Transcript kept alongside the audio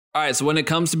All right, so when it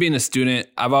comes to being a student,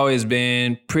 I've always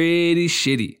been pretty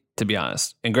shitty, to be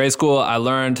honest. In grade school, I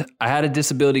learned I had a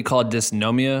disability called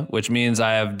dysnomia, which means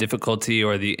I have difficulty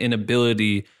or the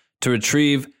inability to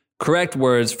retrieve correct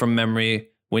words from memory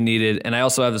when needed. And I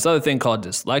also have this other thing called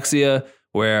dyslexia,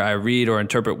 where I read or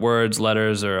interpret words,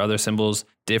 letters, or other symbols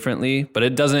differently, but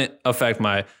it doesn't affect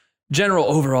my general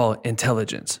overall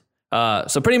intelligence.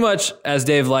 So pretty much, as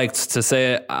Dave likes to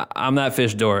say it, I'm that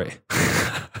fish Dory.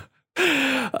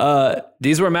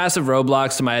 These were massive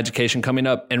roadblocks to my education coming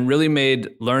up and really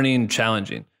made learning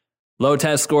challenging. Low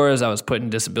test scores, I was put in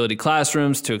disability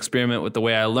classrooms to experiment with the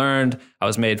way I learned. I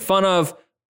was made fun of,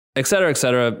 et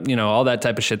cetera, you know, all that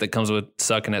type of shit that comes with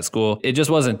sucking at school. It just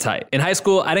wasn't tight. In high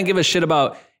school, I didn't give a shit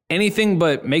about anything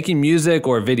but making music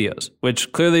or videos,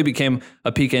 which clearly became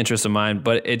a peak interest of mine,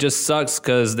 but it just sucks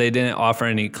because they didn't offer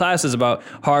any classes about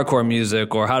hardcore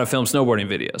music or how to film snowboarding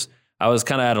videos. I was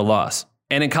kind of at a loss.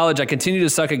 And in college, I continued to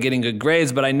suck at getting good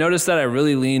grades, but I noticed that I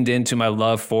really leaned into my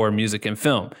love for music and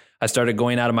film. I started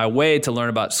going out of my way to learn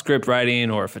about script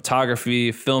writing or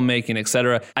photography, filmmaking,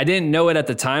 etc. I didn't know it at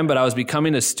the time, but I was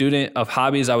becoming a student of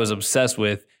hobbies I was obsessed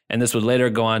with, and this would later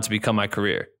go on to become my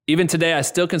career. Even today, I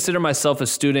still consider myself a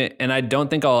student, and I don't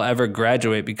think I'll ever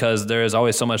graduate because there is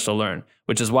always so much to learn,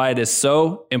 which is why it is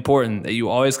so important that you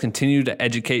always continue to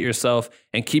educate yourself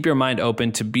and keep your mind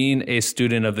open to being a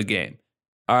student of the game.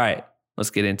 All right. Let's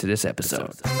get into this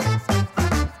episode.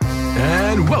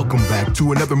 And welcome back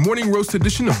to another Morning Roast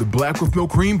edition of the Black with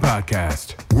Milk Cream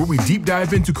podcast, where we deep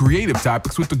dive into creative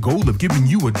topics with the goal of giving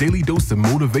you a daily dose of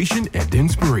motivation and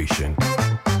inspiration.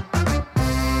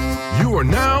 You are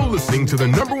now listening to the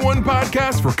 #1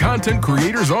 podcast for content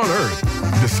creators on earth,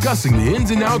 discussing the ins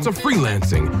and outs of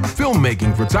freelancing,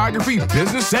 filmmaking, photography,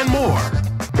 business, and more.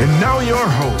 And now your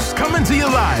hosts, coming to you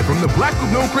live from the Black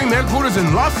with No Cream headquarters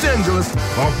in Los Angeles,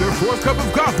 off their 4th cup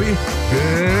of coffee,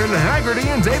 Ben Haggerty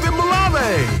and David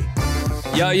Malave.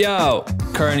 Yo,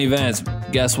 current events.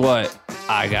 Guess what?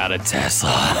 I got a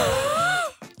Tesla.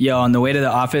 Yo, on the way to the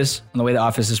office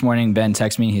this morning, Ben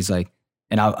texted me. He's like,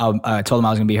 and I told him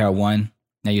I was gonna be here at 1.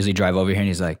 I usually drive over here, and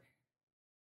he's like,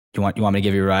 "You want me to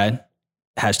give you a ride?"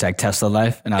 Hashtag Tesla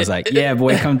life. And I was like, "Yeah,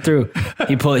 boy, come through."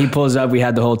 He pulls up. We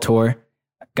had the whole tour.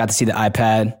 Got to see the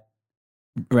iPad.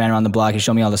 Ran around the block. He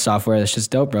showed me all the software. That's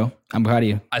just dope, bro. I'm proud of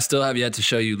you. I still have yet to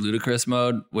show you Ludicrous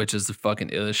mode, which is the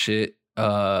fucking illest shit.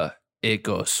 It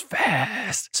goes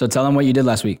fast. So tell him what you did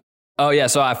last week. Oh yeah,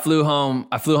 so I flew home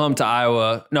to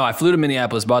Iowa. No, I flew to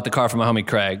Minneapolis, bought the car from my homie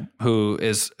Craig, who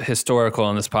is historical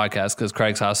on this podcast because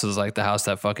Craig's house is like the house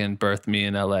that fucking birthed me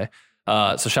in LA.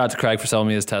 So shout out to Craig for selling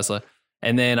me his Tesla.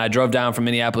 And then I drove down from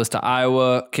Minneapolis to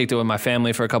Iowa, kicked it with my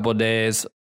family for a couple of days,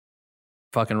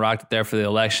 fucking rocked it there for the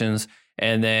elections,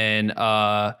 and then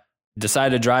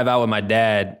decided to drive out with my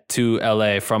dad to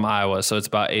LA from Iowa. So it's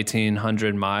about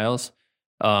 1,800 miles.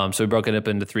 So we broke it up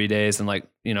into 3 days and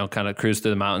kind of cruised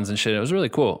through the mountains and shit. It was really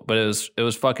cool, but it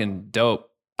was fucking dope.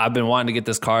 I've been wanting to get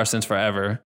this car since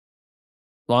forever.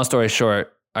 Long story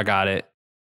short, I got it.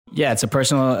 Yeah, it's a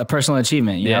personal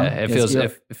achievement. You know?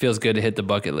 It feels good to hit the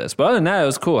bucket list. But other than that, it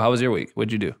was cool. How was your week?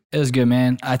 What'd you do? It was good,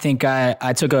 man. I think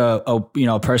I took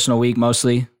a personal week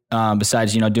mostly.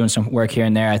 Besides doing some work here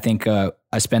and there, I think I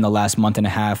spent the last month and a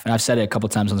half, and I've said it a couple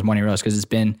times on this Morning Roast because it's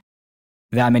been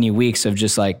that many weeks of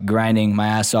just like grinding my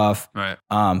ass off. Right.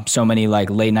 So many like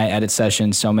late night edit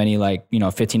sessions, so many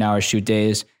 15-hour shoot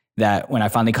days that when I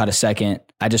finally caught a second,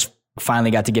 I just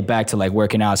finally got to get back to like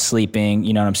working out, sleeping,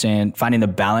 you know what I'm saying? Finding the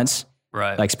balance,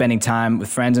 right? Like spending time with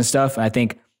friends and stuff. And I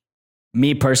think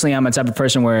me personally, I'm a type of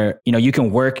person where, you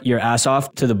can work your ass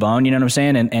off to the bone, you know what I'm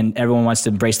saying? And everyone wants to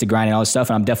embrace the grind and all this stuff.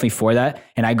 And I'm definitely for that.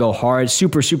 And I go hard,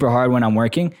 super, super hard when I'm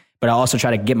working, but I also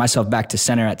try to get myself back to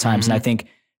center at times. Mm-hmm. And I think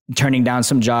turning down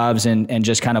some jobs and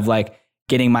just kind of like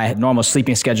getting my normal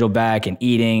sleeping schedule back and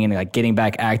eating and like getting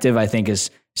back active, I think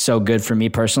is so good for me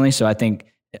personally. So I think,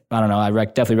 I don't know, I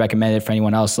definitely recommend it for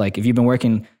anyone else. Like if you've been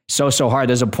working so hard,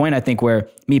 there's a point I think where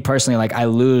me personally, like I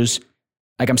lose,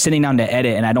 like I'm sitting down to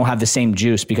edit and I don't have the same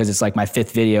juice because it's like my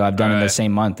 5th video I've done in the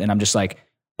same month. And I'm just like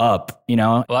up,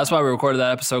 Well, that's why we recorded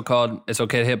that episode called It's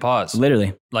Okay to Hit Pause.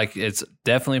 Literally. Like it's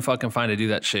definitely fucking fine to do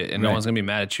that shit. And no one's going to be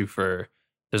mad at you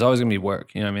there's always going to be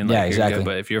work. You know what I mean? Like, yeah, exactly. Good,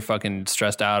 but if you're fucking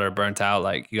stressed out or burnt out,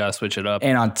 like you got to switch it up.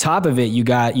 And on top of it, you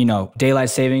got, daylight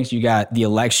savings, you got the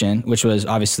election, which was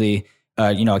obviously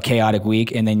a chaotic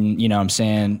week. And then, what I'm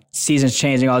saying, seasons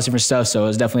changing, all this different stuff. So it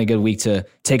was definitely a good week to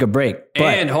take a break. But,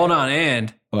 and hold on.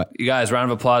 What? You guys, round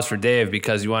of applause for Dave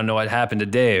because you want to know what happened to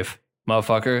Dave.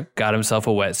 Motherfucker got himself a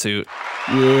wetsuit.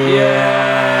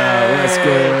 Yeah, that's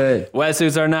good.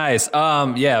 Wetsuits are nice.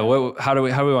 How do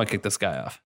we want to kick this guy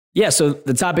off? Yeah, so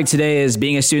the topic today is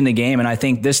being a student in the game. And I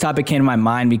think this topic came to my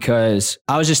mind because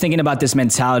I was just thinking about this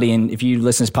mentality. And if you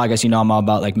listen to this podcast, you know I'm all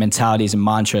about like mentalities and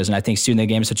mantras. And I think student in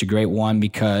the game is such a great one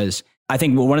because I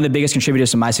think one of the biggest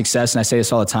contributors to my success, and I say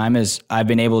this all the time, is I've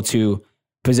been able to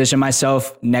position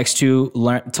myself next to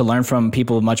learn from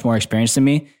people much more experienced than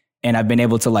me. And I've been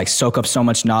able to like soak up so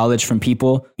much knowledge from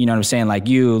people, you know what I'm saying? Like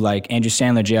you, like Andrew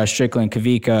Sandler, J.R. Strickland,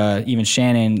 Kavika, even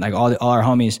Shannon, like all our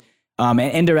homies. And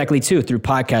indirectly too, through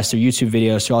podcasts, through YouTube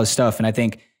videos, through all this stuff. And I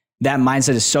think that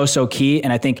mindset is so key.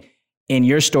 And I think in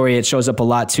your story, it shows up a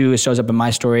lot too. It shows up in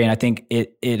my story. And I think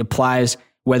it applies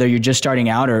whether you're just starting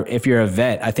out or if you're a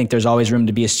vet. I think there's always room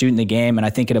to be a student in the game. And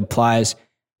I think it applies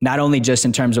not only just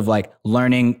in terms of like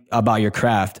learning about your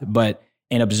craft, but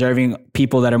in observing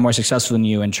people that are more successful than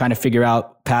you and trying to figure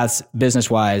out paths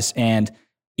business-wise. And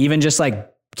even just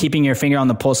like keeping your finger on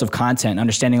the pulse of content,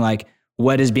 understanding like,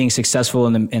 what is being successful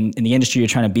in the industry you're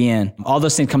trying to be in. All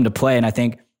those things come to play. And I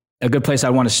think a good place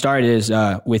I want to start is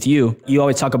with you. You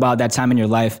always talk about that time in your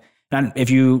life. And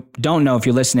if you don't know, if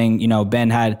you're listening, you know,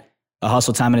 Ben had a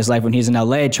hustle time in his life when he's in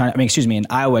LA in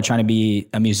Iowa, trying to be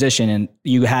a musician. And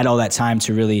you had all that time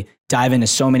to really dive into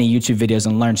so many YouTube videos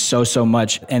and learn so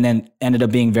much. And then ended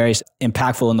up being very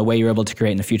impactful in the way you were able to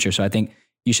create in the future. So I think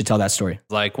you should tell that story.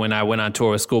 Like when I went on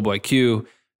tour with Schoolboy Q,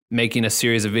 making a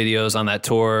series of videos on that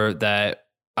tour that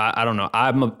I don't know.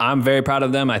 I'm very proud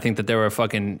of them. I think that they were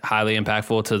fucking highly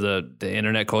impactful to the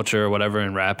internet culture or whatever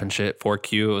and rap and shit.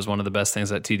 4Q, it was one of the best things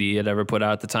that TDE had ever put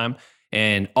out at the time.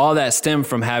 And all that stemmed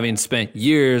from having spent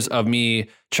years of me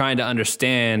trying to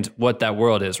understand what that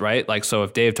world is, right? Like, so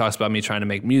if Dave talks about me trying to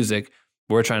make music,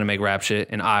 we're trying to make rap shit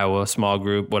in Iowa, small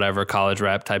group, whatever, college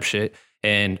rap type shit.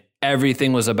 And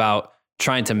everything was about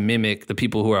trying to mimic the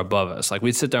people who are above us. Like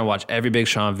we'd sit there and watch every Big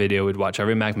Sean video. We'd watch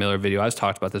every Mac Miller video. I've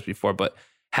talked about this before, but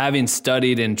having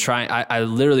studied and trying, I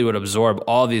literally would absorb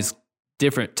all these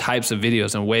different types of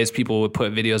videos and ways people would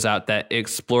put videos out that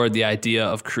explored the idea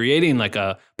of creating like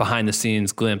a behind the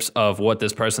scenes glimpse of what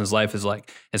this person's life is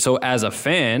like. And so as a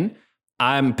fan,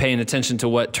 I'm paying attention to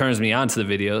what turns me on to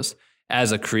the videos.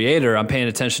 As a creator, I'm paying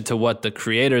attention to what the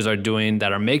creators are doing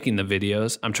that are making the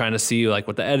videos. I'm trying to see like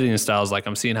what the editing style is like.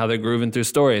 I'm seeing how they're grooving through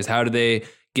stories. How do they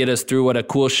get us through what a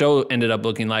cool show ended up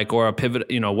looking like, or a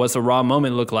pivot, you know, what's a raw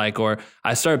moment look like? Or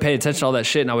I started paying attention to all that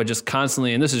shit, and I would just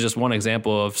constantly, and this is just one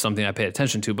example of something I pay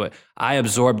attention to, but I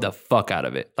absorbed the fuck out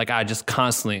of it. Like I just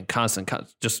constantly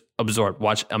just absorb,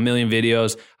 watch a million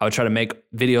videos. I would try to make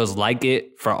videos like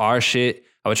it for our shit.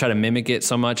 I would try to mimic it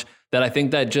so much that I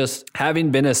think that just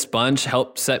having been a sponge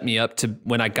helped set me up to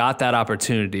when I got that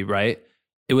opportunity, right?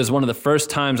 It was one of the first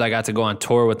times I got to go on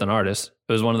tour with an artist.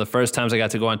 It was one of the first times I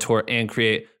got to go on tour and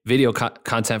create video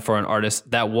content for an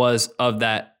artist that was of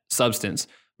that substance.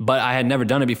 But I had never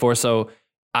done it before. So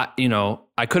I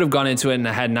could have gone into it and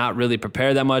I had not really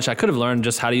prepared that much. I could have learned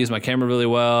just how to use my camera really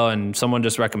well, and someone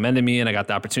just recommended me and I got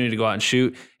the opportunity to go out and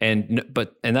shoot. And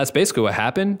that's basically what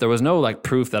happened. There was no like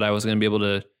proof that I was going to be able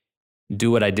to do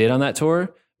what I did on that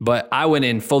tour. But I went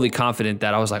in fully confident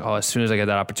that I was like, oh, as soon as I get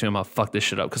that opportunity, I'm going to fuck this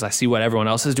shit up because I see what everyone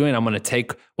else is doing. I'm going to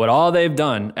take what all they've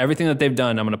done, everything that they've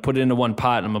done, I'm going to put it into one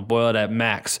pot and I'm going to boil it at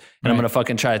max. And I'm going to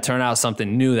fucking try to turn out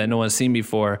something new that no one's seen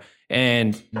before.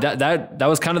 And that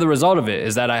was kind of the result of it,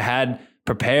 is that I had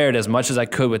prepared as much as I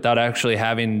could without actually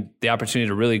having the opportunity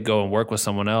to really go and work with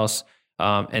someone else.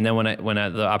 And then when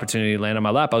the opportunity landed on my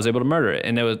lap, I was able to murder it.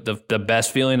 And it was the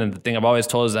best feeling. And the thing I've always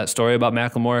told is that story about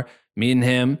Macklemore, meeting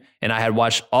him, and I had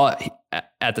watched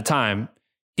at the time,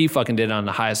 he fucking did it on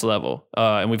the highest level.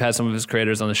 And we've had some of his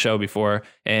creators on the show before,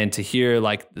 and to hear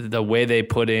like the way they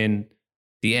put in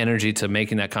the energy to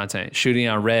making that content, shooting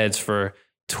on Reds for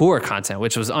tour content,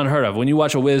 which was unheard of. When you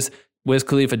watch a Wiz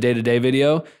Khalifa day-to-day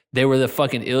video, they were the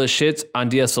fucking illest shits on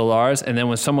DSLRs. And then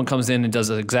when someone comes in and does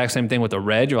the exact same thing with a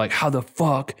Red, you're like, how the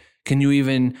fuck can you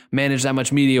even manage that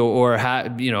much media or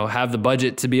have the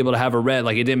budget to be able to have a Red?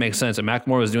 Like, it didn't make sense. And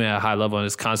Macklemore was doing it at a high level, and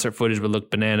his concert footage would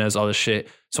look bananas, all this shit.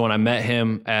 So when I met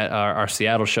him at our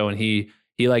Seattle show, and he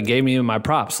like gave me my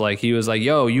props. Like, he was like,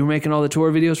 yo, you making all the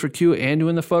tour videos for Q and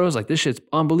doing the photos? Like, this shit's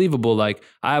unbelievable. Like,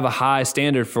 I have a high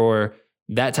standard for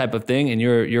that type of thing, and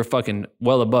you're fucking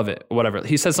well above it, whatever.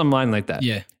 He said some line like that.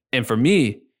 Yeah. And for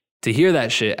me to hear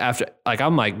that shit after, like,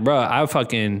 I'm like, bro, I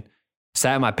fucking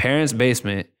sat in my parents'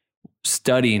 basement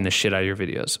studying the shit out of your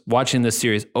videos, watching this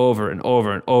series over and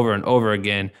over and over and over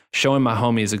again, showing my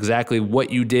homies exactly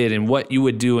what you did and what you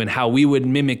would do and how we would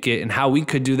mimic it and how we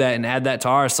could do that and add that to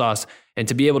our sauce. And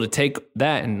to be able to take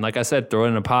that and, like I said, throw it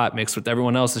in a pot mixed with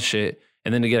everyone else's shit,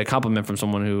 and then to get a compliment from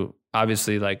someone who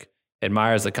obviously like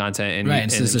admires the content and right,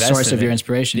 this is the source of your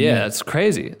inspiration. Yeah, that's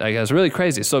crazy. Like, that's really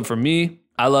crazy. So for me,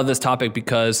 I love this topic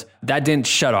because that didn't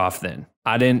shut off then.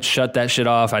 I didn't shut that shit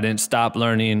off. I didn't stop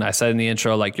learning. I said in the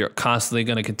intro, like, you're constantly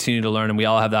going to continue to learn, and we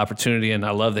all have the opportunity. And I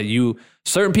love that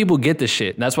certain people get this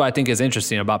shit. And that's what I think is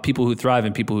interesting about people who thrive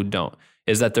and people who don't,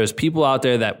 is that there's people out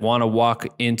there that want to walk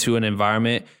into an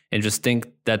environment and just think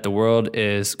that the world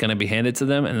is going to be handed to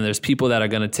them. And then there's people that are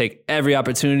going to take every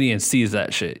opportunity and seize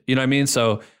that shit. You know what I mean?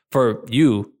 So for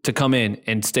you to come in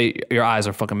and state your eyes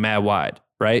are fucking mad wide,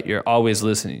 right? You're always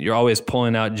listening. You're always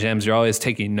pulling out gems. You're always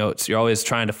taking notes. You're always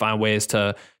trying to find ways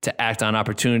to act on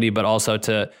opportunity, but also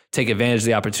to take advantage of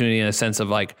the opportunity in a sense of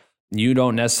like, you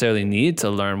don't necessarily need to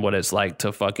learn what it's like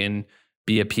to fucking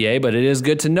be a PA, but it is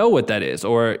good to know what that is.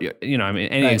 Or, you know, I mean,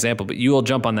 any example, but you will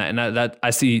jump on that. And that I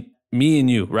see me and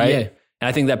you, right? Yeah. And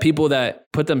I think that people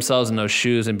that put themselves in those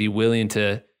shoes and be willing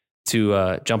to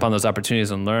jump on those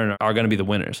opportunities and learn are going to be the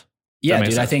winners. Yeah,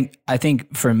 dude. Sense? I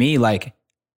think for me, like,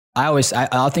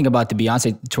 I'll think about the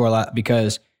Beyonce tour a lot,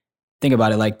 because think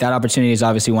about it, like, that opportunity is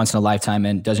obviously once in a lifetime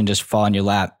and doesn't just fall in your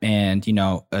lap. And, you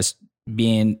know, us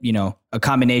being, you know, a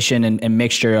combination and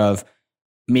mixture of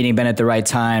meeting Ben at the right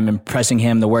time, impressing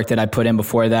him, the work that I put in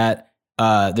before that,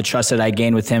 the trust that I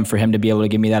gained with him for him to be able to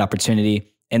give me that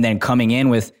opportunity, and then coming in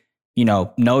with, you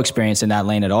know, no experience in that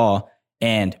lane at all,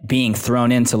 and being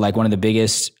thrown into like one of the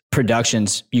biggest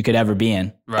productions you could ever be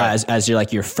in, right, as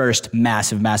your first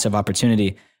massive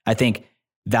opportunity. I think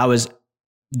that was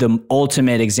the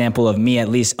ultimate example of me at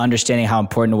least understanding how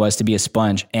important it was to be a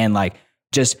sponge, and like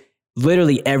just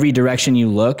literally every direction you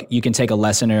look, you can take a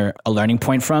lesson or a learning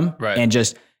point from, right, and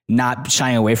just not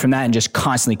shying away from that and just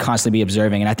constantly be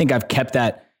observing. And I think I've kept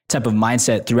that type of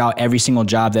mindset throughout every single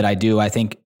job that I do. I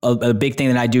think a big thing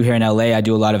that I do here in LA, I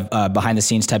do a lot of behind the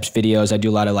scenes types videos. I do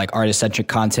a lot of like artist centric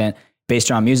content based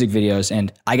around music videos.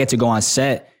 And I get to go on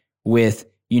set with,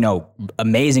 you know,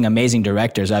 amazing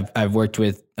directors. I've worked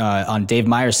with on Dave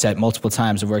Meyer's set multiple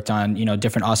times. I've worked on, you know,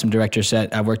 different awesome director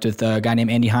set. I've worked with a guy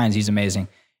named Andy Hines. He's amazing.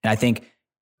 And I think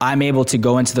I'm able to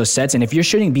go into those sets. And if you're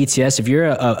shooting BTS, if you're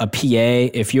a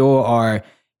PA, if you are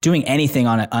doing anything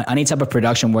on any type of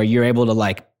production where you're able to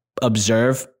like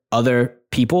observe other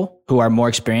people who are more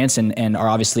experienced and are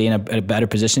obviously in a better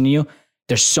position than you,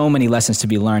 there's so many lessons to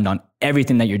be learned on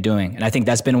everything that you're doing. And I think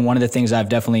that's been one of the things I've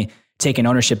definitely taken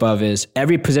ownership of, is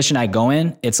every position I go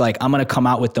in, it's like, I'm going to come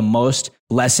out with the most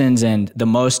lessons and the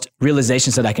most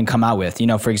realizations that I can come out with. You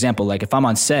know, for example, like if I'm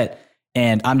on set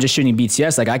and I'm just shooting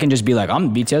BTS, like I can just be like, I'm a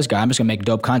BTS guy, I'm just gonna make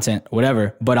dope content,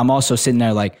 whatever. But I'm also sitting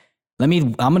there like,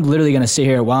 I'm literally gonna sit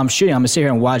here while I'm shooting, I'm gonna sit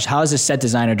here and watch, how is the set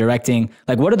designer directing?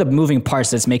 Like, what are the moving parts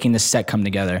that's making this set come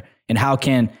together? And how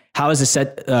is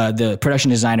the production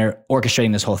designer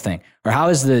orchestrating this whole thing? Or how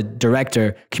is the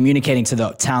director communicating to the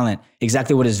talent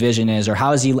exactly what his vision is? Or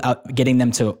how is he getting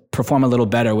them to perform a little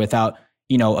better without,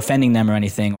 you know, offending them or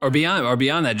anything? Or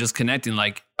beyond that, just connecting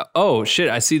like, oh shit,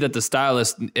 I see that the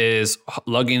stylist is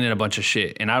lugging in a bunch of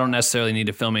shit and I don't necessarily need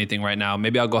to film anything right now.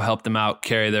 Maybe I'll go help them out,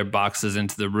 carry their boxes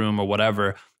into the room or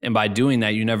whatever. And by doing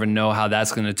that, you never know how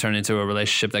that's going to turn into a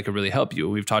relationship that could really help you.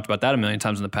 We've talked about that a million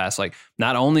times in the past, like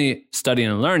not only studying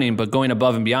and learning, but going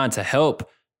above and beyond to help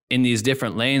in these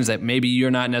different lanes that maybe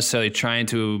you're not necessarily trying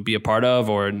to be a part of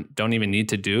or don't even need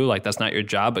to do. Like that's not your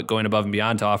job, but going above and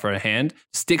beyond to offer a hand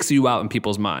sticks you out in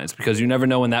people's minds, because you never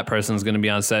know when that person's going to be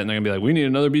on set and they're going to be like, we need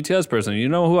another BTS person. You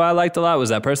know who I liked a lot was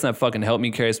that person that fucking helped me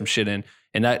carry some shit in.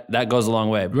 And that goes a long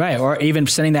way. Right. Or even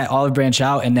sending that olive branch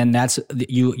out. And then that's,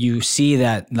 you see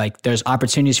that like there's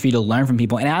opportunities for you to learn from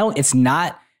people. And it's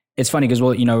funny because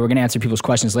we're going to answer people's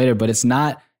questions later, but it's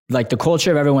not like the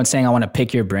culture of everyone saying, I want to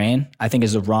pick your brain, I think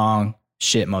is the wrong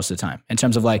shit most of the time. In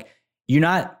terms of like, you're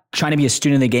not trying to be a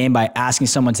student of the game by asking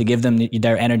someone to give them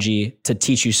their energy to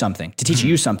teach you something,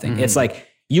 you something. Mm-hmm. It's like,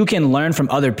 you can learn from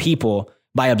other people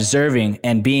by observing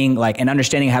and being like, and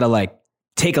understanding how to like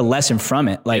take a lesson from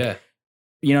it. Like, yeah.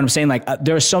 You know what I'm saying? Like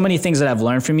there are so many things that I've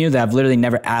learned from you that I've literally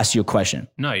never asked you a question.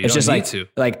 No, you don't need to.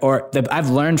 Like,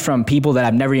 I've learned from people that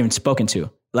I've never even spoken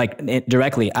to, like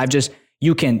directly.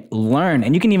 You can learn,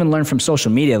 and you can even learn from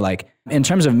social media. Like in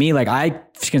terms of me, like I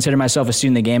consider myself a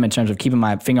student of the game in terms of keeping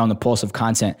my finger on the pulse of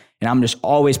content. And I'm just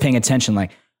always paying attention.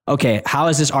 Like, okay, how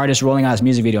is this artist rolling out his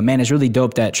music video? Man, it's really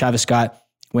dope that Travis Scott,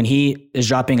 when he is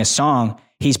dropping a song,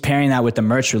 he's pairing that with the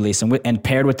merch release, and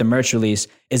paired with the merch release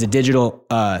is a digital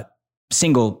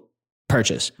single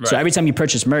purchase. Right. So every time you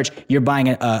purchase merch, you're buying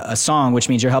a song, which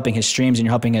means you're helping his streams and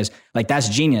you're helping his, like, that's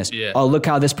genius. Yeah. Oh, look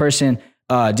how this person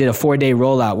did a 4-day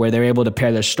rollout where they're able to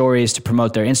pair their stories to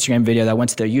promote their Instagram video that went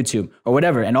to their YouTube or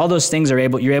whatever. And all those things you're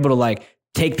able to like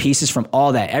take pieces from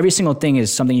all that. Every single thing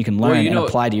is something you can learn and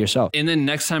apply to yourself. And then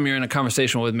next time you're in a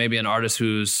conversation with maybe an artist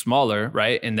who's smaller,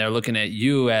 right? And they're looking at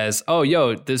you as, oh,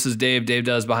 yo, this is Dave. Dave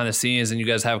does behind the scenes and you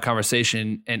guys have a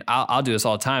conversation. And I'll do this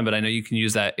all the time, but I know you can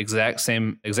use that exact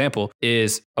same example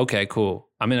is, okay, cool.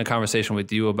 I'm in a conversation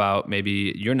with you about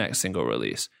maybe your next single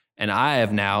release. And I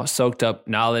have now soaked up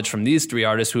knowledge from these 3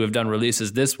 artists who have done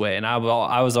releases this way. And I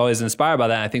was always inspired by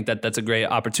that. And I think that that's a great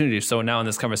opportunity. So now in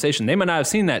this conversation, they might not have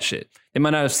seen that shit. They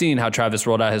might not have seen how Travis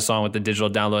rolled out his song with the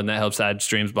digital download and that helps add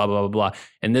streams, blah, blah, blah, blah.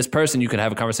 And this person, you could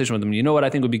have a conversation with them. You know what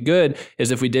I think would be good is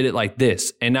if we did it like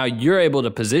this. And now you're able to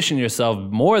position yourself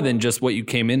more than just what you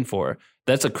came in for.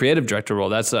 That's a creative director role.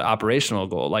 That's an operational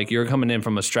goal. Like you're coming in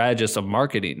from a strategist of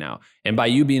marketing now. And by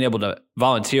you being able to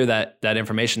volunteer that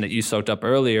information that you soaked up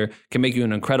earlier can make you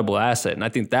an incredible asset. And I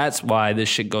think that's why this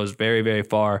shit goes very, very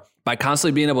far. By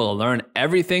constantly being able to learn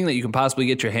everything that you can possibly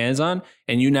get your hands on,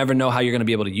 and you never know how you're going to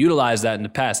be able to utilize that in the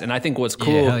past. And I think what's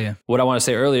cool, what I want to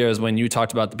say earlier is when you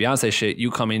talked about the Beyonce shit, you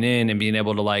coming in and being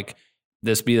able to like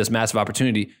this massive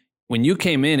opportunity. When you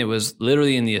came in, it was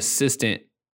literally in the assistant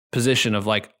position of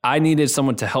like, I needed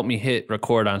someone to help me hit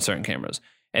record on certain cameras.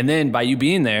 And then by you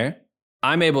being there,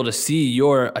 I'm able to see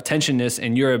your attentionness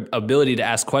and your ability to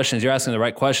ask questions. You're asking the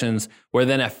right questions where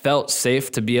then it felt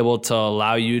safe to be able to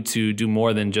allow you to do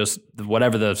more than just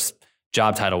whatever the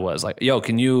job title was. Like, yo,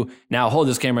 can you now hold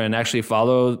this camera and actually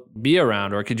follow B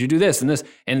around? Or could you do this and this?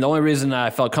 And the only reason I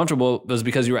felt comfortable was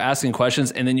because you were asking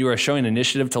questions and then you were showing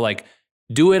initiative to like,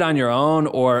 do it on your own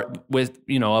or with,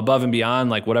 above and beyond,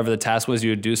 like whatever the task was, you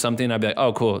would do something. I'd be like,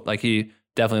 oh, cool. Like he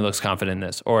definitely looks confident in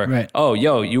this. Or, right. Oh,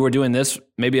 yo, you were doing this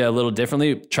maybe a little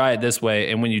differently. Try it this way.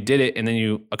 And when you did it and then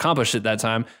you accomplished it that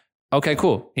time, okay,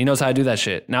 cool. He knows how to do that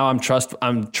shit. Now I'm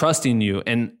trusting you.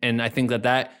 And I think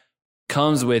that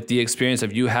comes with the experience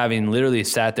of you having literally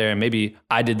sat there and maybe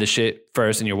I did the shit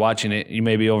first and you're watching it. You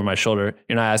may be over my shoulder.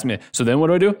 You're not asking me, so then what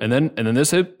do I do? And then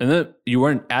this hit, and then you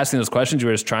weren't asking those questions. You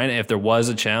were just trying to, if there was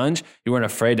a challenge, you weren't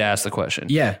afraid to ask the question.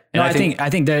 Yeah. And I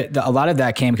think that a lot of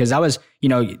that came because I was, you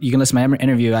can listen to my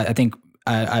interview. I think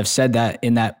I've said that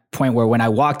in that point where when I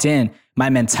walked in, my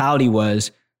mentality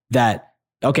was that,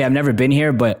 okay, I've never been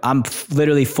here, but I'm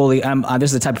literally fully,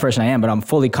 this is the type of person I am, but I'm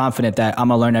fully confident that I'm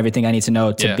gonna learn everything I need to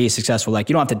know to be successful. Like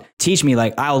you don't have to teach me,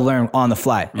 like I'll learn on the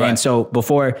fly. Right. And so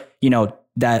before,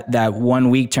 that 1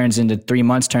 week turns into 3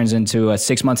 months, turns into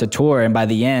 6 months of tour. And by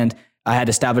the end, I had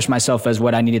established myself as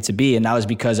what I needed to be. And that was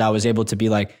because I was able to be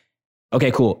like,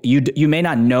 okay, cool. You may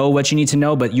not know what you need to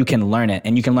know, but you can learn it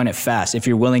and you can learn it fast if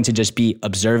you're willing to just be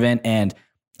observant and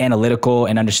analytical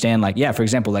and understand, like, for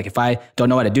example, like if I don't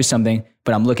know how to do something,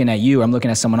 but I'm looking at you, I'm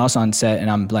looking at someone else on set and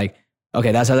I'm like,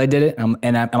 okay, that's how they did it. And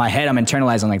in my head, I'm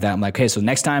internalizing like that. I'm like, okay, so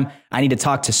next time I need to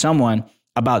talk to someone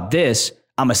about this,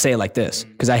 I'm gonna say it like this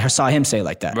because I saw him say it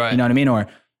like that. Right. You know what I mean? Or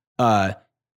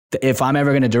if I'm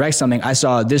ever gonna direct something, I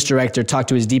saw this director talk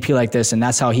to his DP like this and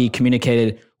that's how he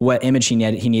communicated what image he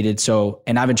needed. So,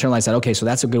 and I've internalized that, okay, so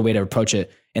that's a good way to approach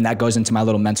it. And that goes into my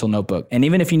little mental notebook. And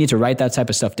even if you need to write that type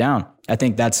of stuff down, I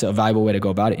think that's a valuable way to go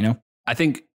about it, I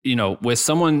think, with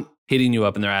someone hitting you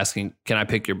up and they're asking, can I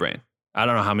pick your brain? I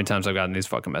don't know how many times I've gotten these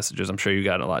fucking messages. I'm sure you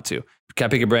got a lot too. Can I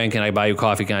pick your brain? Can I buy you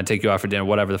coffee? Can I take you out for dinner?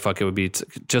 Whatever the fuck it would be.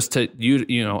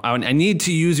 I need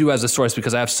to use you as a source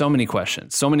because I have so many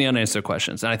questions, so many unanswered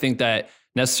questions. And I think that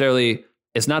necessarily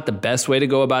it's not the best way to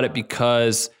go about it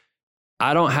because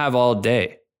I don't have all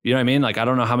day. You know what I mean? Like, I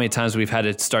don't know how many times we've had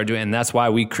to start doing, and that's why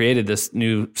we created this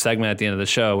new segment at the end of the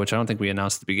show, which I don't think we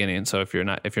announced at the beginning. So if you're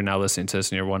now listening to this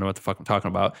and you're wondering what the fuck I'm talking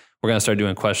about, we're going to start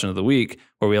doing question of the week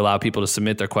where we allow people to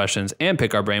submit their questions and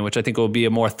pick our brain, which I think will be a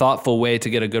more thoughtful way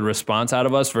to get a good response out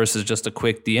of us versus just a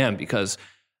quick DM because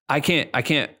I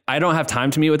don't have time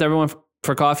to meet with everyone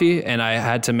for coffee. And I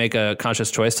had to make a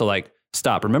conscious choice to like,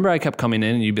 stop. Remember I kept coming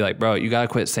in and you'd be like, bro, you got to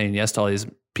quit saying yes to all these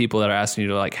people that are asking you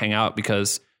to like hang out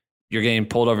because you're getting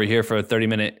pulled over here for a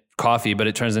 30-minute coffee, but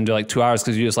it turns into like 2 hours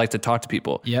because you just like to talk to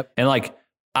people. Yep. And like,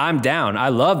 I'm down. I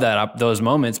love those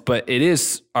moments, but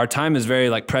our time is very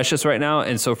like precious right now.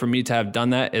 And so for me to have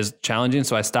done that is challenging.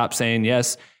 So I stopped saying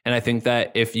yes. And I think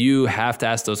that if you have to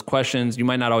ask those questions, you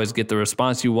might not always get the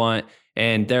response you want.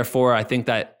 And therefore I think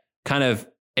that kind of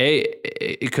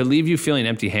it could leave you feeling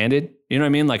empty-handed. You know what I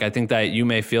mean? Like, I think that you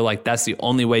may feel like that's the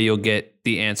only way you'll get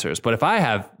the answers. But if I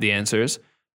have the answers,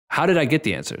 how did I get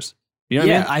the answers? You know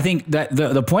what I mean? I think that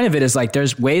the point of it is like,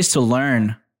 there's ways to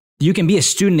learn. You can be a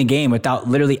student in the game without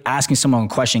literally asking someone a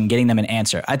question, getting them an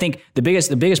answer. I think the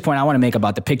biggest point I want to make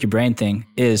about the pick your brain thing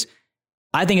is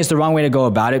I think it's the wrong way to go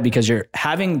about it because you're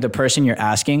having the person you're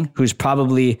asking who's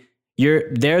probably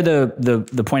they're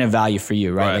the point of value for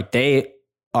you, right? Like they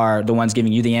are the ones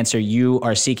giving you the answer. You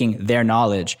are seeking their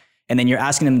knowledge. and then you're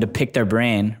asking them to pick their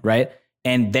brain, right?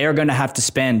 And they're going to have to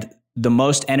spend the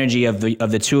most energy of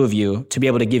the two of you to be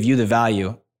able to give you the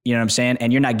value. You know what I'm saying?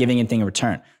 And you're not giving anything in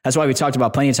return. That's why we talked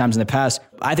about plenty of times in the past.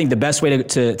 I think the best way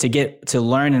to get to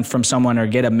learn from someone or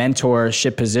get a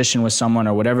mentorship position with someone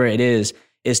or whatever it is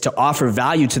to offer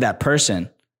value to that person.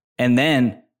 And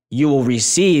then you will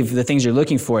receive the things you're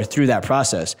looking for through that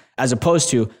process, as opposed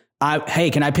to, hey,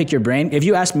 can I pick your brain? If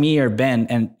you ask me or Ben,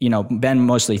 and Ben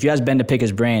mostly, if you ask Ben to pick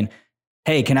his brain,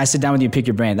 hey, can I sit down with you and pick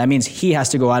your brain? That means he has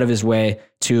to go out of his way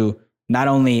to not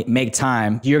only make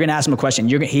time, you're going to ask him a question.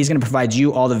 He's going to provide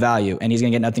you all the value, and he's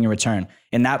going to get nothing in return.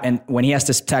 And when he has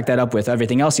to tack that up with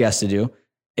everything else he has to do,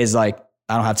 is like,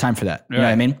 I don't have time for that. You know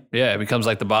what I mean? Yeah, it becomes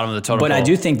like the bottom of the totem pole. But I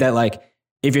do think that, like,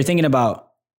 if you're thinking about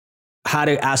how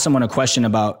to ask someone a question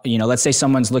about, let's say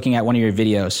someone's looking at one of your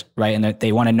videos, right? And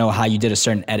they want to know how you did a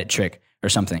certain edit trick or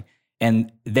something.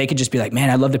 And they could just be like, man,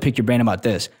 I'd love to pick your brain about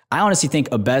this. I honestly think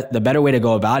the better way to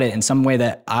go about it, and some way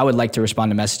that I would like to respond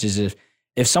to messages, is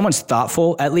if someone's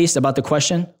thoughtful, at least about the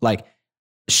question, like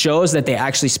shows that they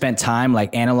actually spent time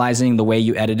like analyzing the way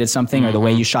you edited something or the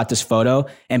way you shot this photo,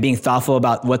 and being thoughtful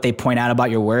about what they point out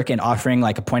about your work, and offering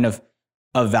like a point of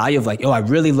value of like, oh, I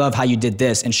really love how you did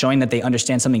this, and showing that they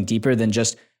understand something deeper than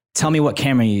just tell me what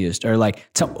camera you used, or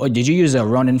like, did you use a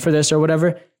Ronin for this or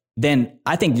whatever? Then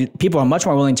I think people are much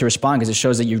more willing to respond, because it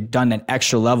shows that you've done an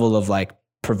extra level of like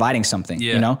providing something,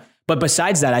 But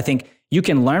besides that, I think you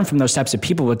can learn from those types of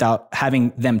people without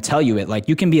having them tell you it. Like,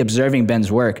 you can be observing Ben's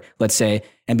work, let's say,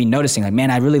 and be noticing like,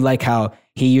 man, I really like how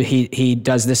he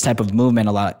does this type of movement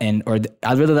a lot. Or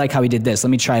I really like how he did this. Let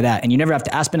me try that. And you never have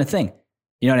to ask Ben a thing.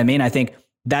 You know what I mean? I think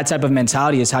that type of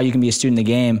mentality is how you can be a student in the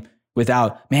game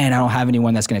without, man, I don't have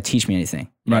anyone that's going to teach me anything.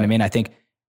 You know what I mean? I think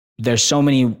there's so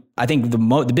many, I think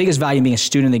the biggest value in being a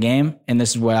student in the game, and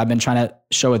this is what I've been trying to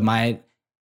show with my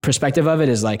perspective of it,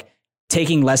 is like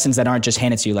taking lessons that aren't just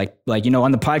handed to you. Like,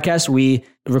 on the podcast, we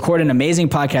record an amazing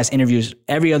podcast interviews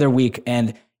every other week.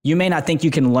 And you may not think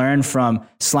you can learn from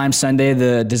Slime Sunday,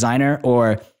 the designer,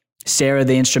 or Sarah,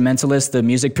 the instrumentalist, the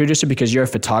music producer, because you're a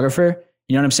photographer.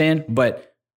 You know what I'm saying? But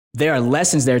there are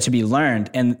lessons there to be learned,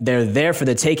 and they're there for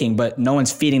the taking, but no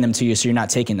one's feeding them to you, so you're not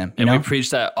taking them. And we preach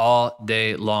that all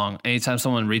day long. Anytime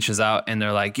someone reaches out and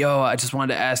they're like, yo, I just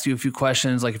wanted to ask you a few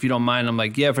questions, like, if you don't mind, I'm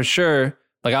like, yeah, for sure.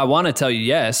 Like, I want to tell you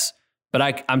yes,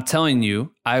 but I'm telling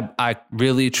you, I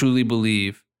really, truly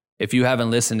believe, if you haven't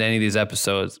listened to any of these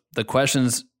episodes, the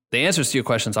answers to your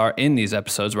questions are in these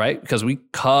episodes, right? Because we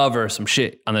cover some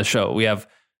shit on the show. We have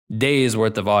days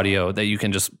worth of audio that you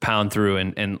can just pound through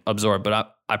and absorb.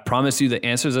 But I promise you the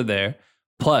answers are there.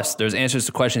 Plus, there's answers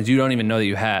to questions you don't even know that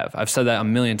you have. I've said that a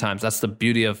million times. That's the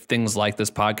beauty of things like this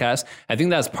podcast. I think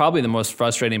that's probably the most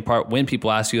frustrating part when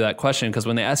people ask you that question, because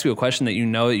when they ask you a question that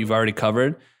that you've already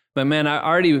covered, but man,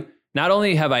 not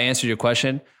only have I answered your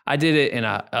question, I did it in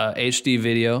a HD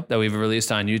video that we've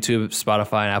released on YouTube,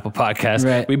 Spotify, and Apple Podcasts.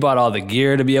 Right. We bought all the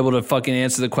gear to be able to fucking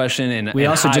answer the question. And we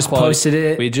also just posted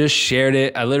it. We just shared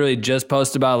it. I literally just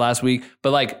posted about it last week.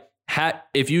 But like,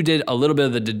 if you did a little bit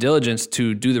of the due diligence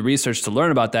to do the research to learn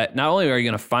about that, not only are you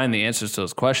going to find the answers to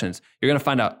those questions, you're going to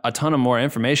find out a ton of more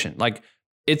information. Like,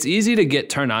 it's easy to get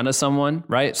turned on to someone,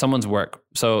 right? Someone's work.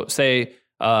 So say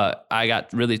I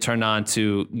got really turned on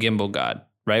to Gimbal God,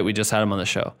 right? We just had him on the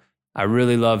show. I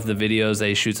really love the videos that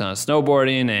he shoots on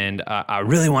snowboarding, and I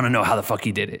really want to know how the fuck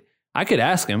he did it. I could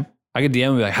ask him. I could DM him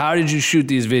and be like, how did you shoot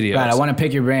these videos? Right, I want to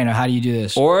pick your brain, or how do you do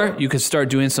this? Or you could start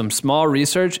doing some small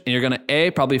research, and you're going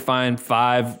to probably find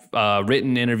 5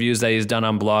 written interviews that he's done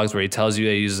on blogs where he tells you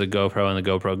that he uses a GoPro and the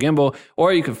GoPro gimbal.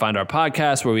 Or you can find our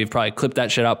podcast where we've probably clipped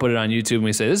that shit out, put it on YouTube, and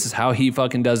we say, this is how he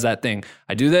fucking does that thing.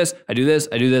 I do this, I do this,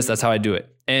 I do this. That's how I do it.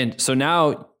 And so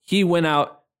now he went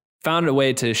out, found a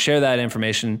way to share that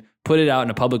information, put it out in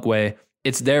a public way.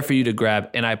 It's there for you to grab.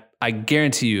 And I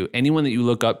guarantee you, anyone that you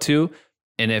look up to,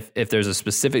 and if there's a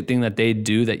specific thing that they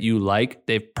do that you like,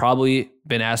 they've probably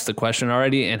been asked the question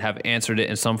already and have answered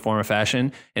it in some form or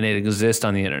fashion, and it exists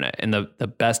on the internet. And the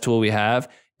best tool we have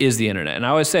is the internet. And I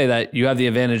always say that you have the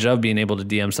advantage of being able to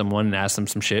DM someone and ask them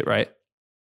some shit, right?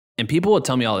 And people will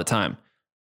tell me all the time,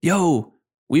 yo,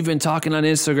 we've been talking on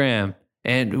Instagram,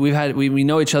 and we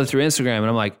know each other through Instagram. And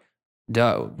I'm like,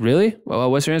 duh, really?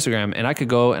 Well, what's your Instagram? And I could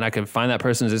go and I could find that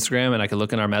person's Instagram, and I could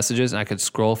look in our messages, and I could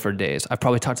scroll for days. I've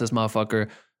probably talked to this motherfucker,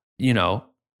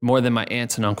 more than my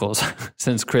aunts and uncles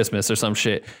since Christmas or some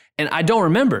shit. And I don't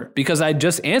remember, because I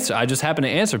just happen to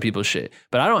answer people's shit,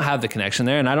 but I don't have the connection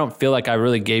there. And I don't feel like I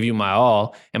really gave you my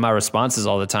all and my responses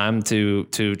all the time to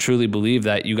truly believe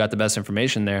that you got the best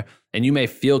information there. And you may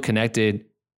feel connected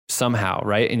somehow,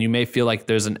 right? And you may feel like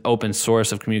there's an open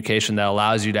source of communication that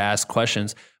allows you to ask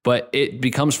questions, but it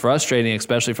becomes frustrating,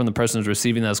 especially from the person who's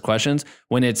receiving those questions,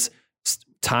 when it's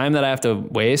time that I have to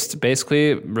waste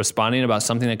basically responding about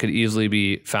something that could easily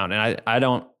be found.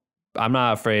 And I'm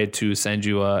not afraid to send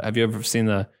you have you ever seen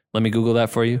let me Google that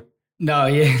for you? No,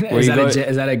 yeah. Is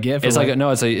that a GIF? It's like a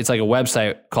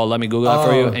website called Let Me Google That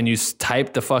For You. And you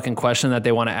type the fucking question that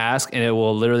they want to ask, and it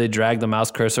will literally drag the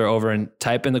mouse cursor over and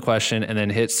type in the question and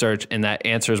then hit search, and that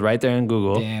answer is right there in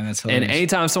Google. Damn, that's hilarious. And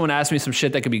anytime someone asks me some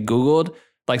shit that could be Googled,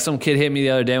 like some kid hit me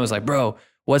the other day and was like, bro,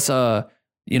 what's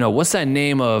that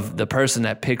name of the person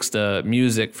that picks the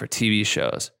music for TV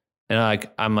shows? And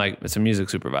I'm like, it's a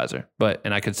music supervisor.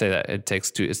 And I could say that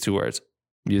it's 2 words,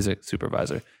 music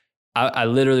supervisor. I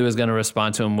literally was going to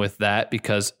respond to him with that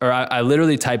I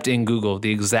literally typed in Google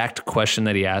the exact question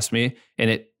that he asked me, and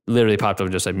it literally popped up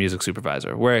and just said music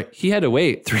supervisor, where he had to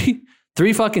wait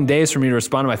three fucking days for me to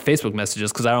respond to my Facebook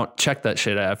messages because I don't check that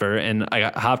shit ever. And I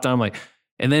got hopped on,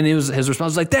 and then his response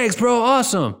was like, thanks, bro,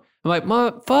 awesome. I'm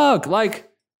like, fuck, like,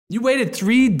 you waited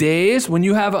 3 days when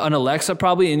you have an Alexa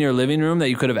probably in your living room that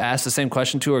you could have asked the same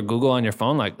question to, or Google on your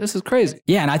phone. Like, this is crazy.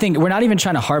 Yeah. And I think we're not even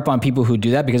trying to harp on people who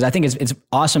do that, because I think it's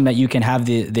awesome that you can have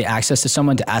the access to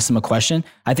someone to ask them a question.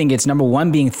 I think it's number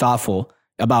one, being thoughtful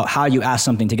about how you ask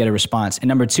something to get a response. And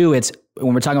number two, it's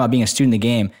when we're talking about being a student of the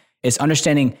game, it's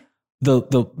understanding the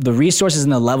resources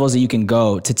and the levels that you can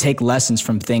go to take lessons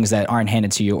from things that aren't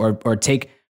handed to you, or take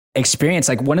experience.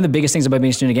 Like, one of the biggest things about being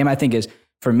a student of the game, I think, is,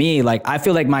 for me, like, I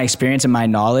feel like my experience and my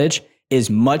knowledge is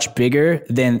much bigger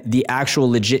than the actual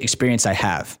legit experience I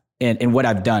have in what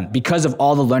I've done, because of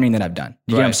all the learning that I've done.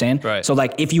 You know what I'm saying? Right. So,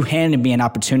 like, if you handed me an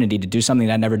opportunity to do something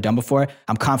that I've never done before,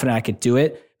 I'm confident I could do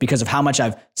it because of how much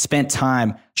I've spent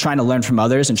time trying to learn from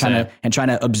others and trying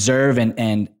to observe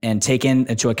and take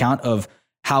into account of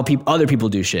how other people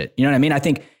do shit. You know what I mean? I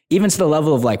think even to the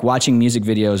level of, like, watching music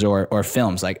videos or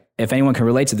films, like, if anyone can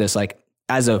relate to this, like,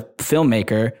 as a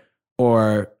filmmaker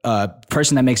or a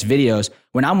person that makes videos,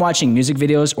 when I'm watching music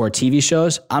videos or TV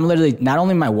shows, I'm literally, not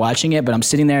only am I watching it, but I'm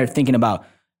sitting there thinking about,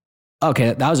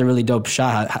 okay, that was a really dope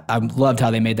shot. I loved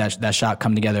how they made that shot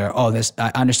come together. Oh,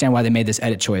 I understand why they made this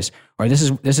edit choice, or this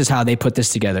is how they put this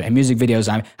together. In music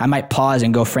videos, I might pause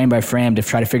and go frame by frame to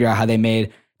try to figure out how they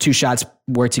made 2 shots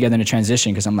work together in a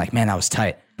transition, because I'm like, man, that was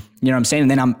tight. You know what I'm saying?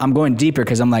 And then I'm going deeper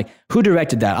because I'm like, who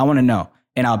directed that? I want to know.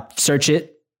 And I'll search it.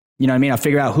 You know what I mean? I'll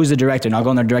figure out who's the director, and I'll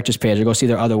go on their director's page or go see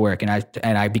their other work. And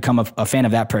I become a fan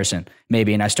of that person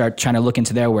maybe. And I start trying to look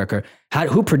into their work, or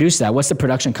who produced that? What's the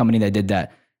production company that did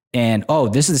that? And, oh,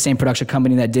 this is the same production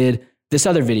company that did this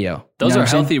other video. Those are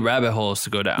healthy rabbit holes to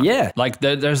go down. Yeah. Like,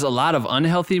 there's a lot of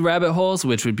unhealthy rabbit holes,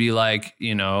 which would be like,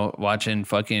 watching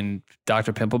fucking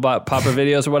Dr. Pimple Popper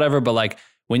videos or whatever. But, like,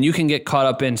 when you can get caught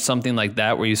up in something like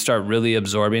that, where you start really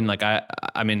absorbing, like,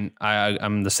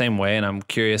 I'm the same way. And I'm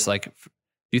curious, like,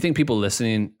 do you think people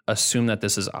listening assume that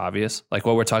this is obvious? Like,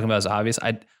 what we're talking about is obvious?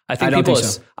 I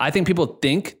think people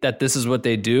think that this is what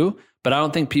they do, but I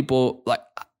don't think people, like,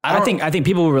 I think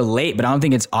people will relate, but I don't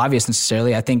think it's obvious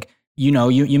necessarily. I think,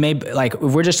 you may, like, if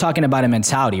we're just talking about a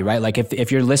mentality, right? Like,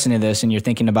 if you're listening to this and you're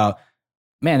thinking about,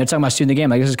 man, they're talking about student of the game,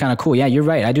 like, this is kind of cool. Yeah, you're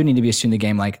right. I do need to be a student of the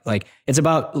game. Like it's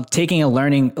about taking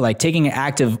an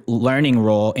active learning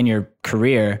role in your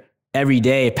career every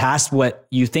day past what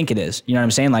you think it is. You know what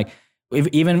I'm saying? Like,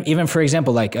 even for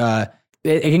example, like,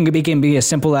 it can be as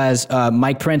simple as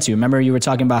Mike Prince. You remember you were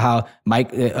talking about how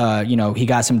Mike, he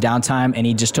got some downtime and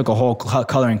he just took a whole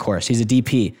coloring course. He's a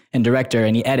DP and director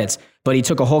and he edits, but he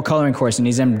took a whole coloring course and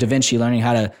he's in DaVinci learning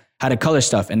how to color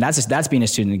stuff. And that's being a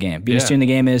student of the game. Being a student of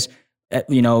the game is,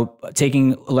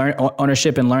 taking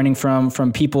ownership and learning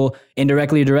from people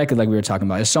indirectly or directly, like we were talking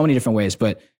about. There's so many different ways,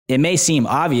 but it may seem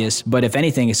obvious, but if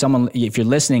anything, if you're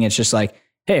listening, it's just like,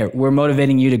 hey, we're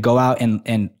motivating you to go out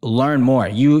and learn more.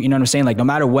 You know what I'm saying? Like, no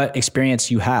matter what experience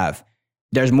you have,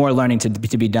 there's more learning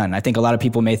to be done. I think a lot of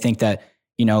people may think that,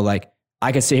 like,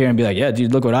 I could sit here and be like, yeah,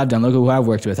 dude, look what I've done. Look who I've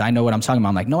worked with. I know what I'm talking about.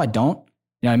 I'm like, no, I don't.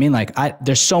 You know what I mean? Like,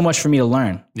 there's so much for me to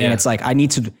learn. Yeah. And it's like, I need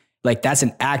to, like, that's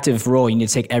an active role you need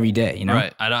to take every day,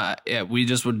 Right. We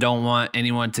just don't want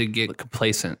anyone to get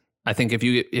complacent. I think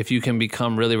if you can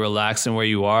become really relaxed in where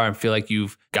you are and feel like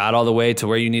you've got all the way to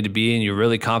where you need to be and you're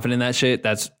really confident in that shit,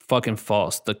 that's fucking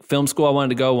false. The film school I wanted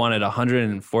to go wanted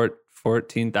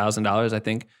 $114,000, I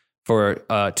think, for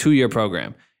a 2-year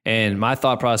program. And my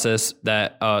thought process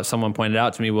that someone pointed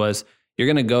out to me was, you're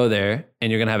going to go there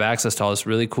and you're going to have access to all this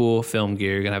really cool film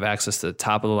gear. You're going to have access to the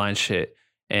top of the line shit.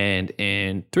 And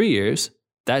in 3 years,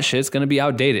 that shit's going to be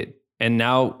outdated. And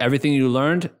now everything you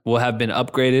learned will have been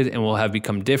upgraded and will have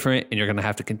become different. And you're going to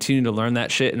have to continue to learn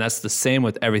that shit. And that's the same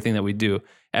with everything that we do.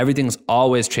 Everything's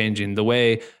always changing. The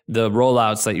way the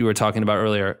rollouts that you were talking about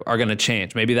earlier are going to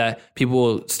change. Maybe that people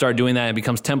will start doing that and it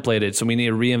becomes templated. So we need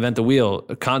to reinvent the wheel.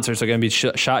 Concerts are going to be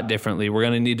shot differently. We're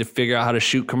going to need to figure out how to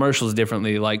shoot commercials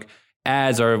differently. Like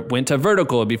ads went to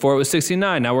vertical. Before it was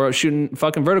 69. Now we're shooting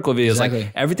fucking vertical videos. Exactly.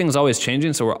 Like everything's always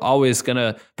changing. So we're always going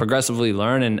to progressively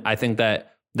learn. And I think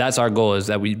that's our goal, is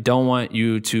that we don't want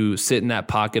you to sit in that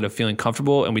pocket of feeling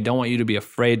comfortable, and we don't want you to be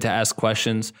afraid to ask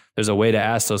questions. There's a way to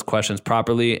ask those questions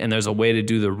properly, and there's a way to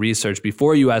do the research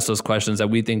before you ask those questions that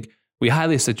we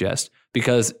highly suggest,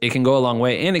 because it can go a long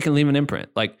way and it can leave an imprint.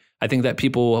 Like, I think that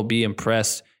people will be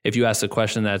impressed if you ask a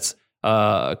question that's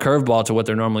a curveball to what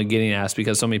they're normally getting asked,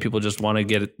 because so many people just want to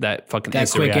get that fucking that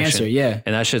instant quick reaction. answer. Yeah.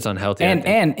 And that shit's unhealthy.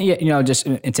 And just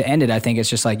to end it, I think it's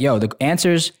just like, the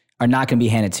answers are not going to be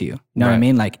handed to you. You know what I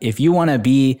mean? Like, if you want to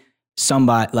be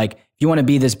somebody, like if you want to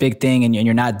be this big thing and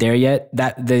you're not there yet,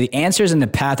 that the answers and the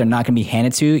path are not going to be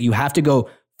handed to you. You have to go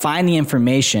find the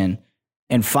information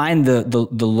and find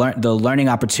the learning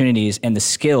opportunities and the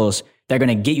skills that are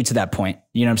going to get you to that point.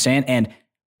 You know what I'm saying? And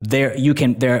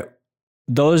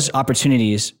those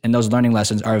opportunities and those learning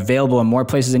lessons are available in more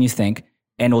places than you think,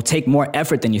 and will take more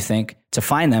effort than you think to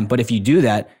find them. But if you do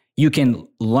that, you can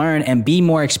learn and be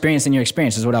more experienced in your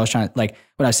experience, is what I was saying. Like,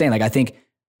 I think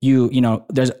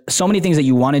there's so many things that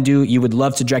you want to do. You would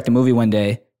love to direct a movie one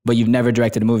day, but you've never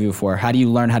directed a movie before. How do you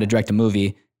learn how to direct a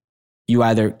movie? You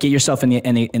either get yourself in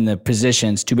the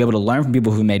positions to be able to learn from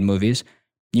people who made movies.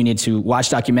 You need to watch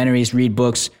documentaries, read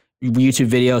books, YouTube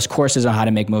videos, courses on how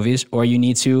to make movies, or you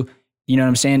need to, you know what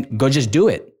I'm saying? Go just do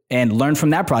it and learn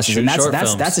from that process. Shoot, and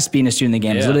that's the speed and student in the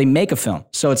game, is literally make a film.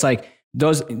 So it's like,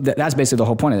 that's basically the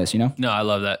whole point of this, No, I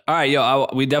love that. All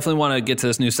right, we definitely want to get to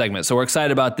this new segment. So we're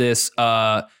excited about this,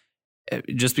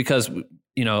 just because,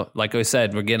 like I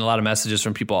said, we're getting a lot of messages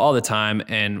from people all the time,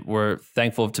 and we're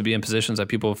thankful to be in positions that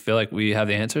people feel like we have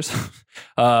the answers.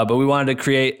 But we wanted to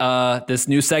create this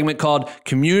new segment called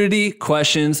Community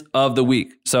Questions of the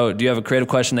Week. So do you have a creative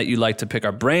question that you'd like to pick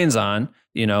our brains on?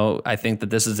 I think that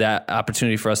this is that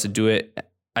opportunity for us to do it.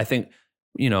 I think,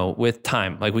 with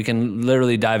time, like we can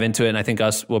literally dive into it. And I think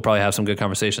we'll probably have some good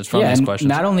conversations from these questions.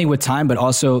 Not only with time, but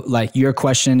also like your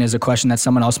question is a question that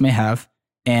someone else may have,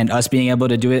 and us being able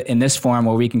to do it in this form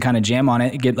where we can kind of jam on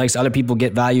it, get like other people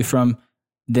get value from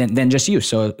than just you.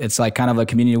 So it's like kind of a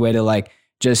community way to like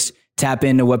just tap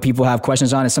into what people have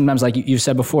questions on. And sometimes, like you've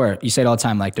said before, you say it all the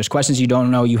time, like there's questions you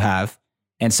don't know you have,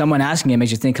 and someone asking it makes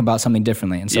you think about something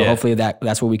differently. And so hopefully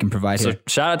that's what we can provide here.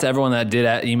 Shout out to everyone that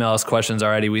did email us questions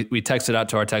already. We texted out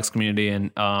to our text community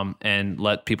and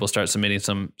let people start submitting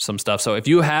some stuff. So if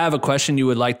you have a question you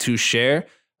would like to share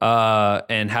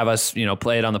and have us,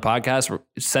 play it on the podcast,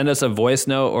 send us a voice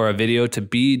note or a video to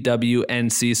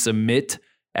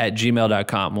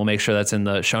bwncsubmit@gmail.com. We'll make sure that's in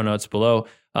the show notes below.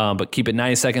 But keep it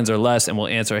 90 seconds or less, and we'll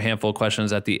answer a handful of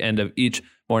questions at the end of each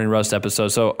Morning Roast episode.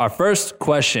 So our first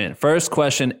question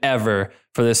ever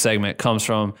for this segment comes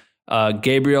from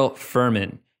Gabriel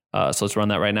Furman. So let's run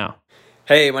that right now.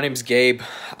 Hey, my name is Gabe.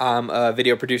 I'm a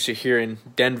video producer here in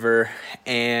Denver,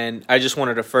 and I just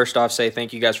wanted to first off say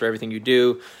thank you guys for everything you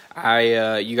do.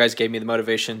 You guys gave me the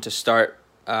motivation to start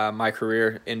my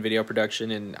career in video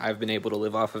production, and I've been able to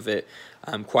live off of it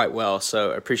quite well,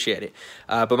 so I appreciate it.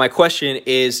 But my question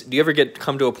is, do you ever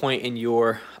come to a point in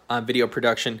your video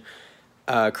production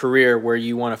career where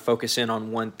you want to focus in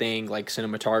on one thing like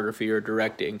cinematography or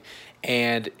directing?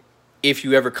 And if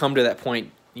you ever come to that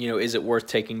point, is it worth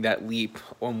taking that leap?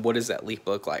 What does that leap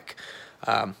look like?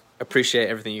 Appreciate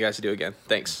everything you guys do again.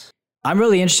 Thanks. I'm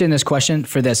really interested in this question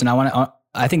for this, and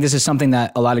I think this is something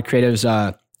that a lot of creatives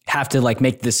have to like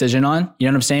make the decision on. You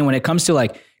know what I'm saying? When it comes to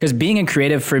like, because being a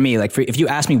creative for me, like if you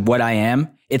ask me what I am,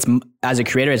 as a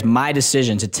creator, it's my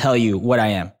decision to tell you what I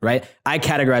am, right? I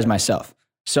categorize myself.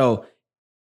 So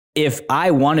if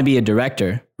I want to be a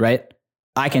director, right,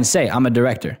 I can say I'm a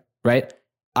director, right?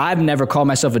 I've never called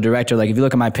myself a director. Like if you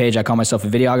look at my page, I call myself a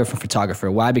videographer, photographer.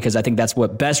 Why? Because I think that's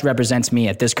what best represents me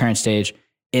at this current stage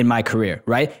in my career,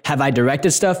 right? Have I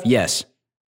directed stuff? Yes.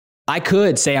 I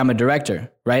could say I'm a director,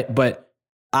 right? But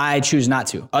I choose not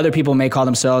to. Other people may call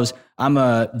themselves, I'm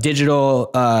a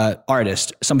digital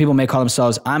artist. Some people may call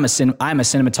themselves, I'm a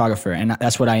cinematographer, and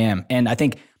that's what I am. And I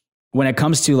think when it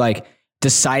comes to like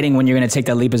deciding when you're going to take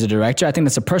that leap as a director, I think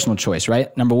that's a personal choice,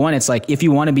 right? Number one, it's like, if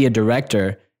you want to be a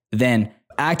director, then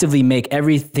actively make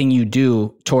everything you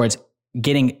do towards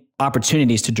getting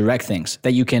opportunities to direct things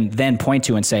that you can then point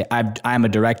to and say, I'm a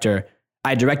director.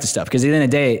 I directed stuff. Because at the end of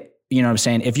the day, you know what I'm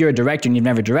saying? If you're a director and you've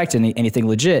never directed anything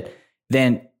legit,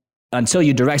 then until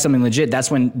you direct something legit, that's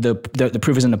when the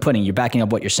proof is in the pudding. You're backing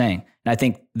up what you're saying. And I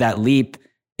think that leap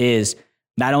is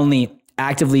not only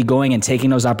actively going and taking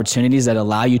those opportunities that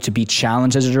allow you to be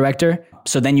challenged as a director.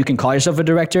 So then you can call yourself a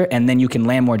director and then you can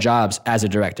land more jobs as a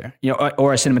director,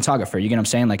 or a cinematographer. You get what I'm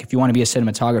saying? Like if you want to be a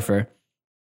cinematographer,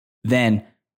 then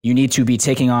you need to be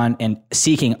taking on and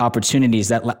seeking opportunities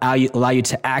that allow you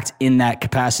to act in that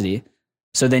capacity.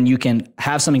 So then you can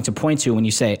have something to point to when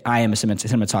you say, I am a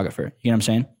cinematographer. You know what I'm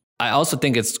saying? I also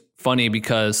think it's funny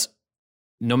because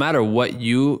no matter what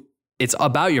it's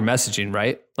about your messaging,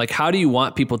 right? Like, how do you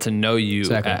want people to know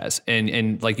you as?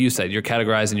 And like you said, you're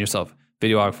categorizing yourself,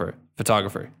 videographer,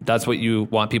 photographer. That's what you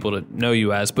want people to know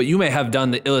you as. But you may have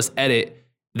done the illest edit.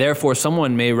 Therefore,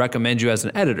 someone may recommend you as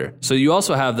an editor. So you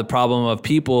also have the problem of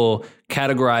people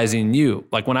categorizing you.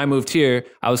 Like when I moved here,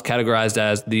 I was categorized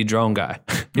as the drone guy.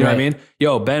 You know what I mean?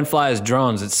 Yo, Ben flies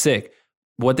drones. It's sick.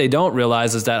 What they don't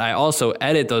realize is that I also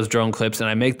edit those drone clips and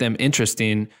I make them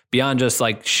interesting beyond just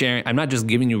like sharing. I'm not just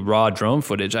giving you raw drone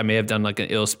footage. I may have done like an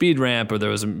ill speed ramp, or there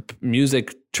was a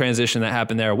music transition that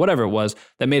happened there, or whatever it was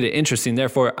that made it interesting.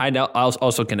 Therefore, I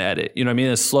also can edit. You know what I mean?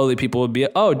 And slowly people would be,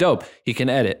 oh, dope, he can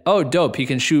edit. Oh, dope, he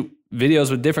can shoot videos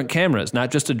with different cameras,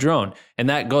 not just a drone. And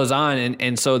that goes on.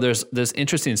 And so there's this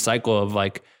interesting cycle of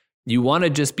like, you want to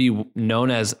just be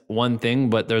known as one thing,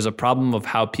 but there's a problem of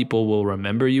how people will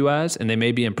remember you as, and they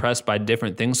may be impressed by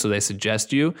different things, so they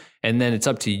suggest you. And then it's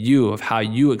up to you of how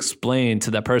you explain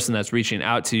to that person that's reaching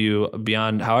out to you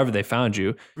beyond however they found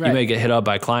you. Right. You may get hit up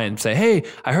by a client and say, hey,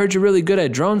 I heard you're really good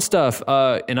at drone stuff.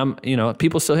 And I'm,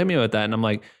 people still hit me with that. And I'm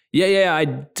like, yeah, I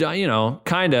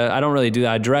kind of, I don't really do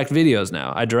that. I direct videos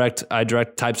now. I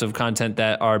direct types of content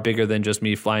that are bigger than just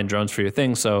me flying drones for your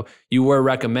thing. So you were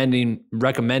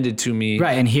recommended to me.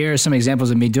 Right. And here are some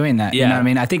examples of me doing that. Yeah. You know what I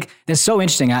mean? I think that's so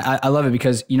interesting. I love it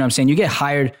because, you know what I'm saying? You get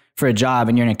hired for a job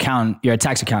and you're an accountant, you're a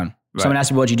tax accountant. Right. Someone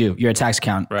asks you what you do. You're a tax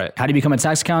accountant. Right. How do you become a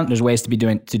tax accountant? There's ways to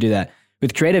do that.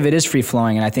 With creative, it is free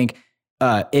flowing. And I think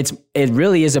it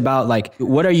really is about like,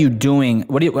 what are you doing?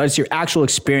 What's your actual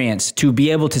experience to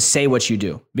be able to say what you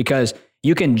do? Because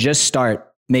you can just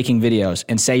start making videos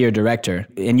and say you're a director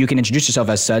and you can introduce yourself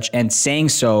as such. And saying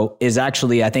so is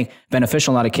actually, I think,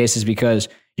 beneficial in a lot of cases because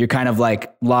you're kind of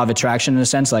like law of attraction in a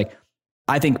sense. Like,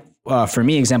 I think for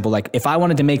me, example, like if I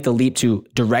wanted to make the leap to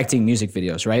directing music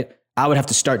videos, right? I would have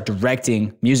to start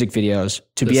directing music videos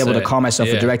to be able to call myself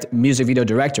a direct music video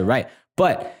director, right?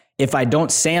 But if I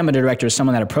don't say I'm a director to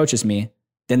someone that approaches me,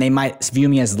 then they might view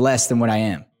me as less than what I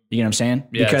am. You know what I'm saying?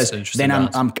 Yeah, because then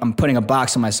I'm putting a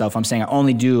box on myself. I'm saying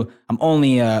I'm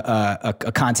only a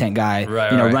content guy,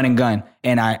 run and gun.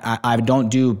 And I don't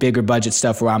do bigger budget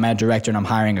stuff where I'm a director and I'm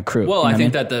hiring a crew. Well, I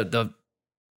think that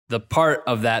the part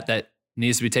of that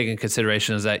needs to be taken into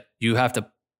consideration is that you have to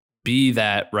be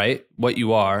that, right? What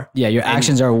you are. Yeah, your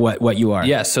actions are what you are.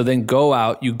 Yeah, so then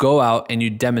you go out and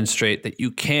you demonstrate that you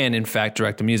can, in fact,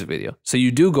 direct a music video. So you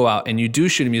do go out and you do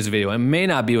shoot a music video. It may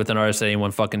not be with an artist that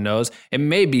anyone fucking knows. It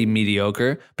may be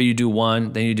mediocre, but you do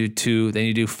 1, then you do 2, then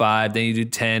you do 5, then you do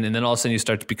 10, and then all of a sudden you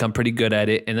start to become pretty good at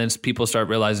it, and then people start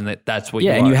realizing that that's what you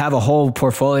are. Yeah, and you have a whole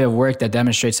portfolio of work that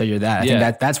demonstrates that you're that. I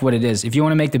think that's what it is. If you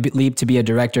want to make the leap to be a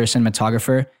director or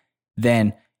cinematographer,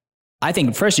 then I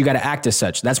think first you got to act as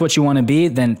such. That's what you want to be.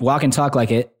 Then walk and talk like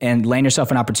it and land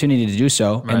yourself an opportunity to do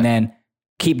so. Right. And then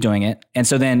keep doing it. And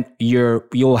so then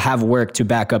you'll have work to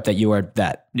back up that you are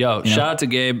that. Yo, shout out to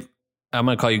Gabe. I'm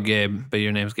going to call you Gabe, but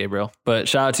your name's Gabriel. But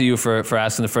shout out to you for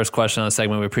asking the first question on the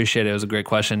segment. We appreciate it. It was a great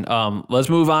question. Let's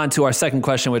move on to our second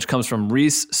question, which comes from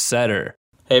Reese Setter.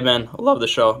 Hey, man. Love the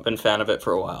show. Been a fan of it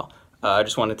for a while. I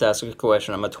just wanted to ask a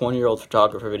question. I'm a 20-year-old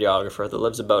photographer, videographer that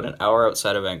lives about an hour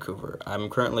outside of Vancouver. I'm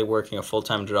currently working a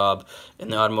full-time job in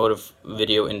the automotive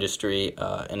video industry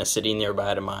in a city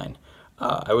nearby to mine.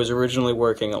 I was originally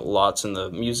working lots in the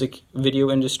music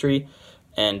video industry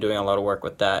and doing a lot of work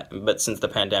with that, but since the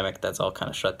pandemic, that's all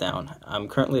kind of shut down. I'm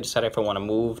currently deciding if I want to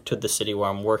move to the city where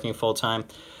I'm working full-time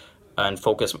and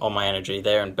focus all my energy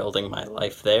there and building my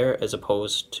life there as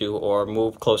opposed to, or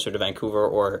move closer to Vancouver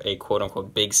or a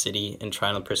quote-unquote big city and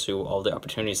trying to pursue all the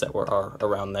opportunities that are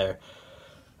around there.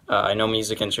 I know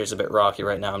music industry is a bit rocky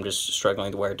right now. I'm just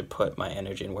struggling where to put my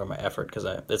energy and where my effort because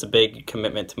it's a big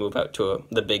commitment to move out to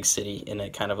the big city, and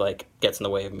it kind of like gets in the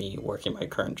way of me working my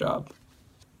current job.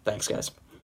 Thanks, guys.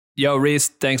 Yo, Reese,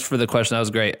 thanks for the question. That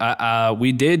was great.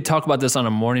 We did talk about this on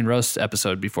a Morning Roast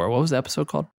episode before. What was the episode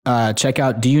called? Check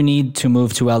out, do you need to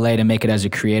move to LA to make it as a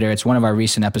creator? It's one of our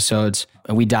recent episodes.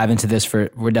 We dive into this we're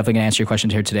definitely going to answer your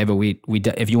questions here today, but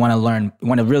if you want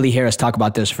to really hear us talk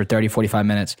about this for 30, 45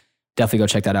 minutes, definitely go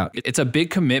check that out. It's a big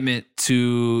commitment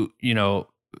to,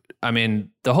 I mean,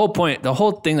 the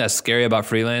whole thing that's scary about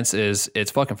freelance is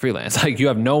it's fucking freelance. Like you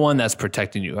have no one that's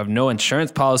protecting you. You have no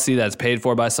insurance policy that's paid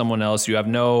for by someone else. You have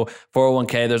no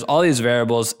 401k. There's all these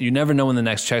variables. You never know when the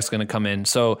next check's going to come in.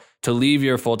 So to leave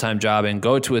your full-time job and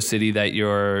go to a city that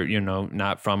you're,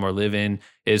 not from or live in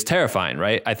is terrifying,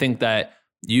 right? I think that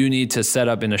you need to set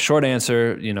up, in a short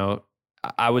answer,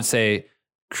 I would say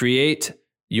create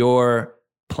your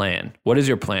plan. What is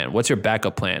your plan? What's your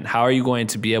backup plan? How are you going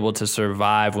to be able to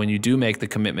survive when you do make the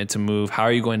commitment to move? How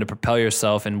are you going to propel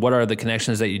yourself? And what are the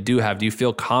connections that you do have? Do you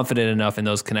feel confident enough in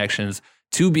those connections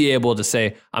to be able to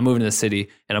say, I'm moving to the city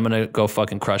and I'm going to go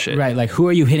fucking crush it? Right. Like who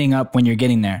are you hitting up when you're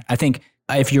getting there? I think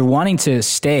if you're wanting to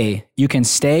stay, you can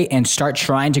stay and start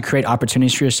trying to create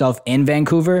opportunities for yourself in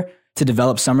Vancouver to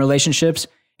develop some relationships.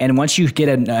 And once you get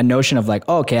a notion of like,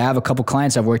 oh, okay, I have a couple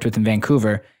clients I've worked with in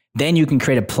Vancouver, then you can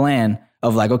create a plan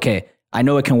of like, okay, I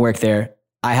know it can work there.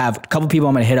 I have a couple people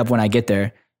I'm going to hit up when I get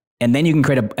there. And then you can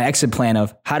create an exit plan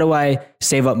of how do I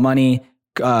save up money,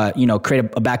 create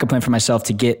a backup plan for myself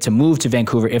to move to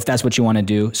Vancouver if that's what you want to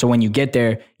do. So when you get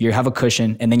there, you have a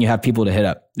cushion and then you have people to hit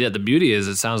up. Yeah, the beauty is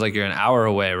it sounds like you're an hour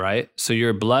away, right? So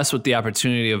you're blessed with the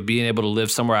opportunity of being able to live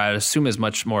somewhere I assume is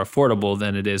much more affordable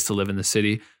than it is to live in the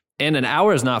city. And an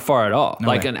hour is not far at all. No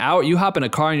way. An hour, you hop in a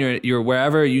car and you're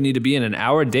wherever you need to be in an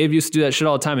hour. Dave used to do that shit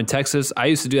all the time in Texas. I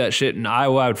used to do that shit in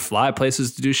Iowa. I would fly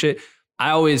places to do shit.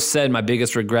 I always said my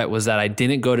biggest regret was that I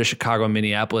didn't go to Chicago and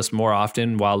Minneapolis more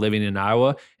often while living in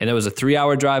Iowa. And it was a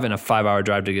 3-hour drive and a 5-hour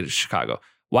drive to get to Chicago.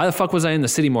 Why the fuck was I in the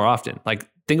city more often? Like,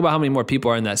 think about how many more people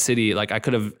are in that city. Like, I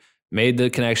could have made the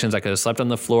connections. I could have slept on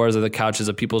the floors or the couches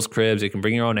of people's cribs. You can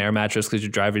bring your own air mattress because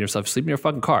you're driving yourself. Sleep in your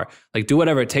fucking car. Like, do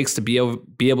whatever it takes to be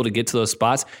able to get to those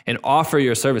spots and offer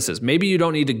your services. Maybe you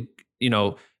don't need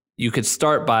to, you could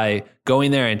start by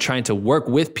going there and trying to work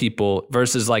with people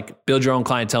versus like build your own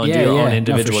clientele and do your own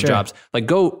individual jobs. Like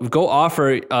go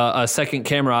offer a second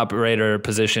camera operator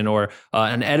position or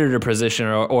an editor position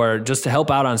or just to help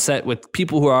out on set with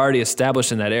people who are already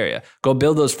established in that area. Go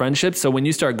build those friendships. So when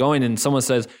you start going and someone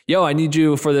says, yo, I need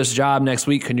you for this job next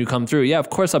week. Can you come through? Yeah, of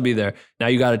course I'll be there. Now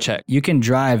you got to check. You can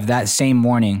drive that same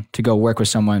morning to go work with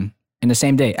someone in the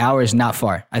same day. Hour is not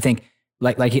far. I think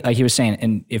like he was saying,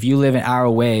 and if you live an hour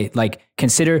away, like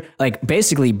consider, like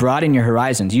basically broaden your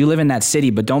horizons. You live in that city,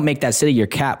 but don't make that city your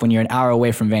cap when you're an hour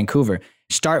away from Vancouver.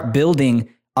 Start building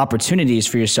opportunities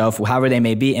for yourself, however they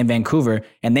may be in Vancouver.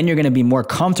 And then you're going to be more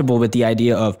comfortable with the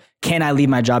idea of, can I leave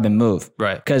my job and move?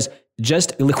 Right. Because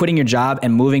just quitting your job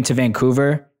and moving to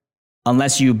Vancouver,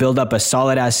 unless you build up a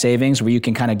solid ass savings where you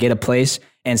can kind of get a place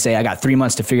and say, I got 3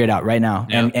 months to figure it out right now.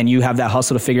 Yeah. And you have that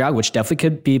hustle to figure out, which definitely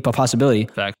could be a possibility.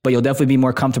 Fact. But you'll definitely be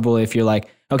more comfortable if you're like,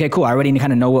 okay, cool. I already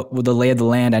kind of know what the lay of the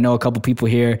land. I know a couple people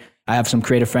here. I have some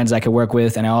creative friends I could work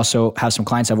with. And I also have some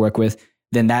clients I've worked with.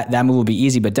 Then that move will be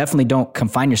easy, but definitely don't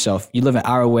confine yourself. You live an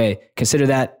hour away. Consider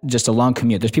that just a long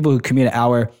commute. There's people who commute an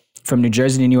hour from New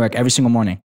Jersey to New York every single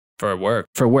morning. For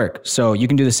work. So you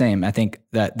can do the same. I think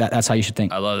that's how you should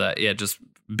think. I love that. Yeah. Just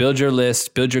build your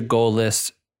list, build your goal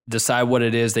list, decide what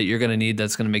it is that you're going to need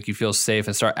that's going to make you feel safe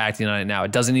and start acting on it now.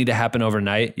 It doesn't need to happen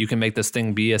overnight. You can make this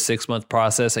thing be a 6-month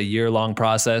process, a year-long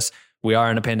process. We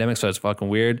are in a pandemic, so it's fucking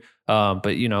weird. But,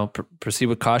 proceed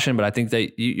with caution. But I think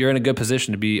that you're in a good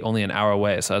position to be only an hour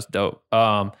away. So that's dope.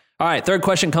 All right. Third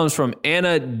question comes from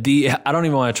Anna D. I don't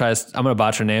even want to try this. I'm going to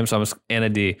botch her name. So I'm just Anna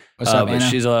D. What's up, Anna?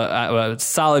 She's a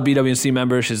solid BWC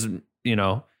member. She's,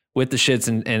 with the shits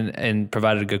and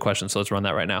provided a good question. So let's run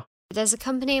that right now. There's a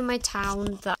company in my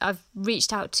town that I've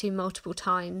reached out to multiple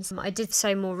times. I did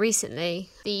so more recently.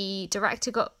 The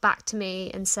director got back to me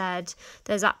and said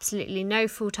there's absolutely no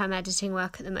full-time editing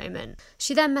work at the moment.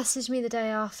 She then messaged me the day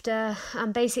after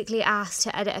and basically asked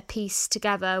to edit a piece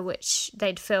together which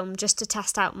they'd filmed just to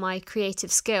test out my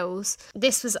creative skills.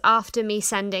 This was after me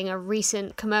sending a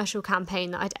recent commercial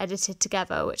campaign that I'd edited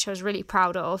together, which I was really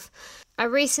proud of. I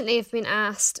recently have been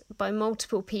asked by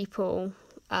multiple people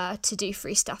to do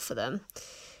free stuff for them,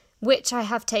 which I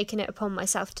have taken it upon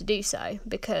myself to do so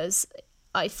because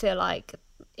I feel like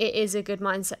it is a good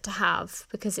mindset to have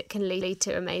because it can lead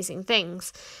to amazing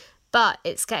things. But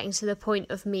it's getting to the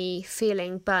point of me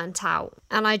feeling burnt out.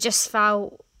 And I just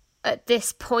felt at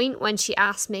this point when she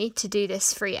asked me to do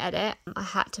this free edit, I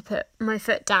had to put my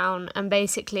foot down and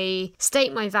basically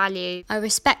state my value. I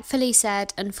respectfully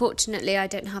said, unfortunately, I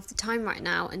don't have the time right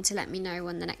now and to let me know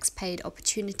when the next paid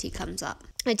opportunity comes up.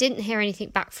 I didn't hear anything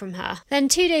back from her. Then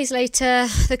 2 days later,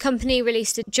 the company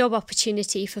released a job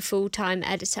opportunity for full-time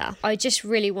editor. I just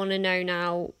really want to know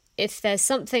now If there's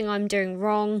something I'm doing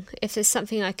wrong, if there's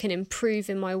something I can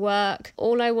improve in my work,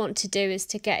 all I want to do is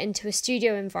to get into a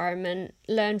studio environment,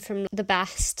 learn from the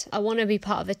best. I want to be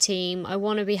part of a team. I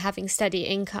want to be having steady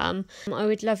income. I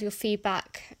would love your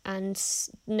feedback and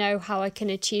know how I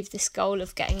can achieve this goal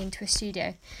of getting into a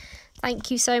studio. Thank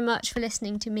you so much for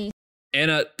listening to me.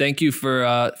 Anna, thank you for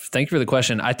the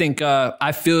question. I think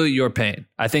I feel your pain.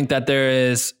 I think that there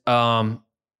is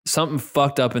something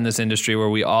fucked up in this industry where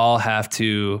we're all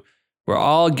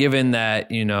given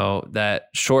that, you know, that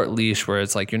short leash where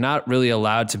it's like you're not really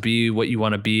allowed to be what you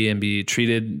want to be and be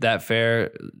treated that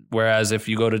fair. Whereas if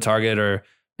you go to Target or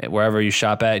wherever you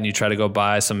shop at and you try to go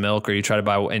buy some milk, or you try to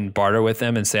buy and barter with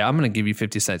them and say, I'm going to give you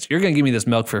 50 cents. You're going to give me this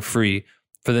milk for free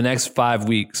for the next 5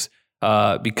 weeks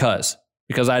because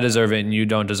I deserve it and you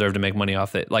don't deserve to make money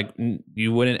off it. Like,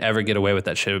 you wouldn't ever get away with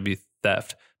that shit. It would be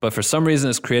theft. But for some reason,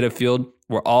 this creative field,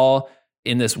 we're all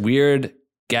in this weird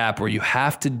gap where you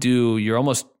have to you're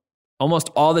almost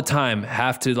all the time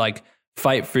have to like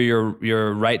fight for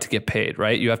your right to get paid,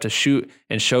 right? You have to shoot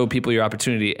and show people your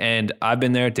opportunity. And I've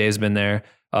been there, Dave's been there,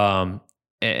 and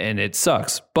it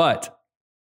sucks. But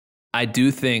I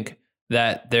do think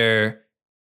that there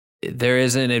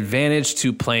is an advantage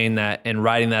to playing that and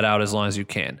riding that out as long as you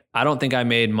can. I don't think I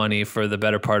made money for the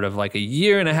better part of like a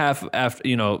year and a half after,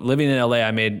 you know, living in LA.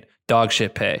 I made dog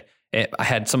shit pay. I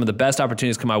had some of the best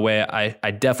opportunities come my way.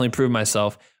 I definitely proved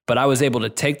myself, but I was able to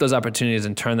take those opportunities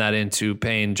and turn that into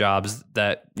paying jobs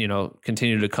that, you know,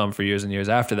 continue to come for years and years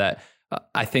after that.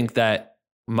 I think that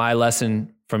my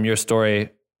lesson from your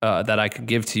story that I could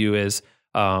give to you is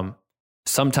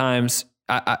sometimes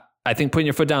I think putting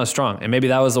your foot down is strong. And maybe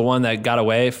that was the one that got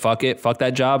away. Fuck it. Fuck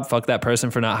that job. Fuck that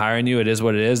person for not hiring you. It is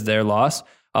what it is. Their loss.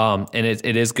 And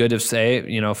it is good to say,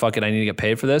 you know, fuck it, I need to get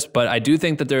paid for this. But I do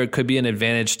think that there could be an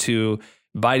advantage to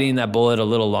biting that bullet a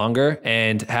little longer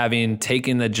and having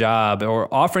taken the job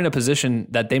or offering a position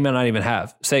that they may not even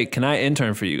have. Say, can I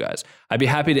intern for you guys? I'd be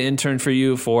happy to intern for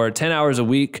you for 10 hours a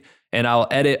week. And I'll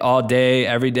edit all day,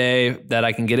 every day that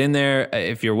I can get in there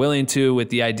if you're willing to, with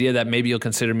the idea that maybe you'll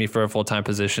consider me for a full-time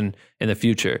position in the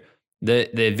future. The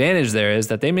advantage there is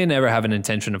that they may never have an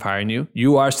intention of hiring you.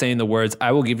 You are saying the words,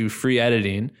 I will give you free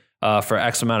editing for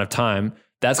X amount of time.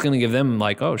 That's going to give them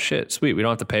like, oh shit, sweet. We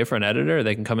don't have to pay for an editor.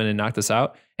 They can come in and knock this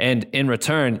out. And in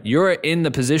return, you're in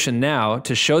the position now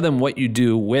to show them what you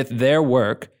do with their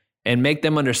work and make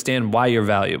them understand why you're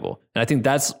valuable. And I think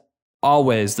that's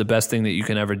always the best thing that you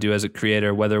can ever do as a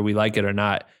creator, whether we like it or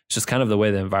not. It's just kind of the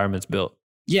way the environment's built.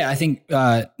 Yeah, I think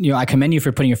you know, I commend you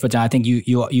for putting your foot down. I think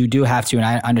you do have to, and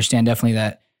I understand definitely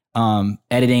that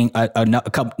editing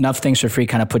enough things for free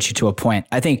kind of puts you to a point.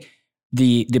 I think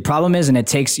the problem is, and it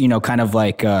takes, you know, kind of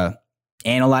like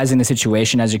analyzing the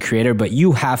situation as a creator, but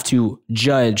you have to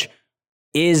judge,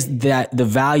 is that the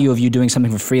value of you doing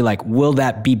something for free? Like, will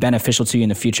that be beneficial to you in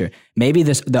the future? Maybe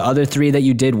the other three that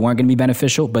you did weren't going to be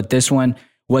beneficial, but this one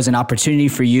was an opportunity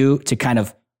for you to kind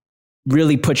of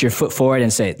really put your foot forward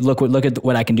and say, look at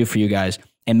what I can do for you guys.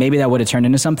 And maybe that would have turned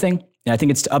into something. And I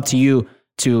think it's up to you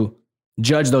to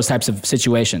judge those types of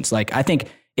situations. Like, I think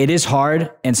it is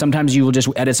hard, and sometimes you will just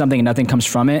edit something and nothing comes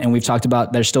from it. And we've talked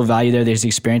about there's still value there. There's the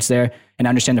experience there. And I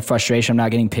understand the frustration of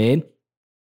not getting paid.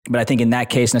 But I think in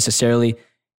that case, necessarily,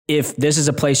 if this is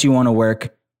a place you want to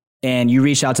work and you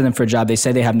reach out to them for a job, they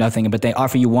say they have nothing, but they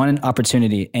offer you one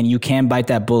opportunity and you can bite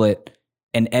that bullet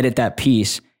and edit that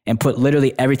piece and put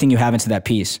literally everything you have into that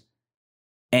piece.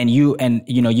 And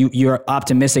you're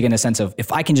optimistic in the sense of,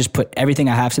 if I can just put everything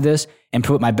I have to this and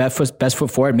put my best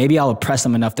foot forward, maybe I'll impress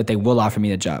them enough that they will offer me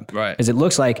the job. Right. Because it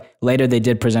looks like later they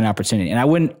did present an opportunity. And I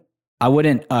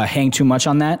wouldn't hang too much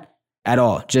on that at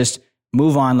all. Just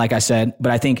move on, like I said.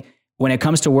 But I think when it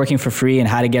comes to working for free and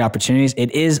how to get opportunities,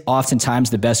 it is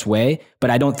oftentimes the best way. But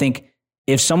I don't think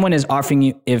if someone is offering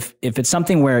you, if it's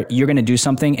something where you're going to do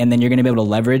something and then you're going to be able to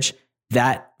leverage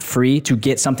that free to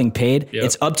get something paid,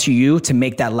 It's up to you to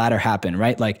make that latter happen,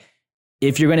 right? Like,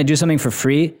 if you're going to do something for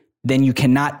free, then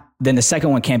then the second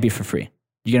one can't be for free.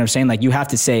 You know what I'm saying? Like, you have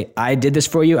to say, I did this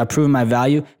for you. I've proven my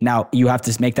value. Now you have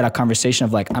to make that a conversation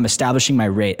of like, I'm establishing my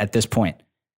rate at this point.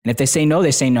 And if they say no,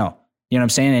 they say no. You know what I'm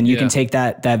saying? And you can take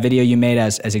that video you made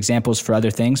as examples for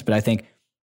other things. But I think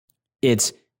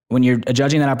it's when you're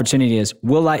judging that opportunity is,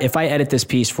 if I edit this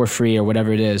piece for free or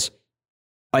whatever it is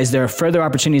there further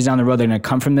opportunities down the road that are going to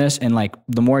come from this? And like,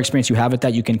 the more experience you have with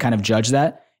that, you can kind of judge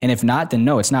that. And if not, then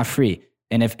no, it's not free.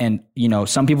 And you know,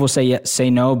 some people say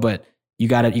no, but you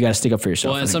gotta stick up for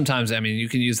yourself. Well, and sometimes, I mean, you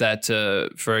can use that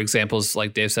for examples,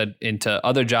 like Dave said, into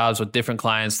other jobs with different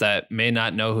clients that may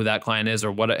not know who that client is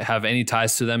or have any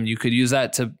ties to them. You could use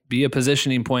that to be a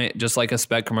positioning point, just like a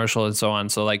spec commercial and so on.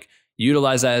 So like,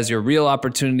 utilize that as your real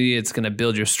opportunity. It's going to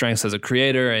build your strengths as a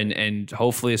creator and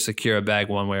hopefully secure a bag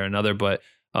one way or another. But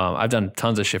I've done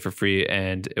tons of shit for free,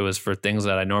 and it was for things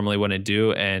that I normally wouldn't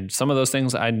do. And some of those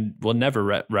things I will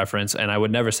never reference, and I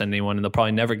would never send anyone, and they'll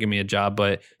probably never give me a job,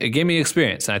 but it gave me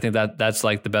experience. And I think that's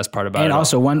like the best part about it. And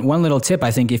also one little tip,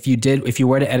 I think if you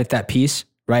were to edit that piece,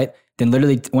 right, then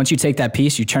literally once you take that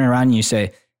piece, you turn around and you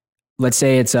say, let's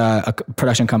say it's a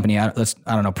production company. I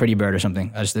don't know, Pretty Bird or something.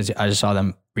 I just saw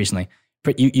them recently.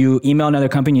 You email another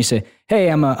company, you say, hey,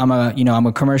 I'm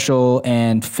a commercial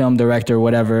and film director,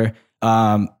 whatever.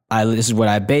 This is what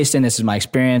I based in. This is my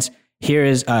experience. Here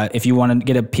is, if you want to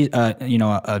get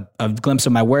a glimpse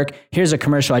of my work, here's a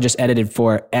commercial I just edited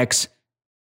for X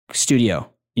studio.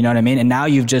 You know what I mean? And now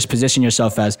you've just positioned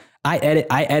yourself as I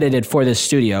edited for this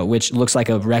studio, which looks like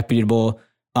a reputable,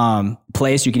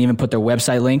 place. You can even put their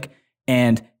website link,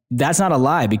 and that's not a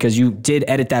lie because you did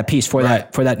edit that piece for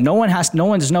that.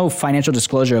 There's no financial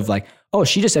disclosure of like, oh,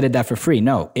 she just edited that for free.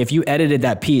 No, if you edited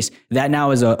that piece, that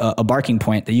now is a barking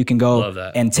point that you can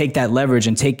go and take that leverage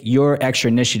and take your extra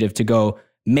initiative to go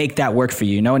make that work for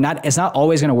you. You know, it's not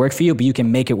always going to work for you, but you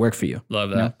can make it work for you. Love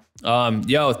that.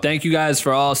 You know? Thank you guys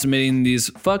for all submitting these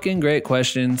fucking great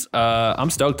questions. I'm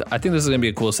stoked. I think this is going to be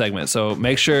a cool segment. So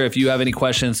make sure if you have any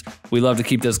questions, we love to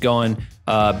keep this going.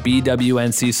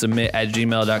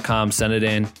 bwncsubmit@gmail.com. Send it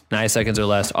in 90 seconds or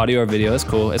less. Audio or video. It's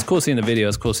cool. It's cool seeing the video.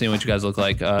 It's cool seeing what you guys look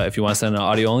like. If you want to send an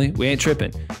audio only, we ain't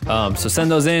tripping. So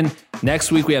send those in.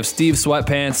 Next week, we have Steve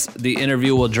Sweatpants. The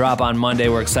interview will drop on Monday.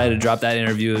 We're excited to drop that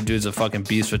interview. Dude's a fucking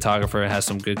beast photographer. Has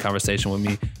some good conversation with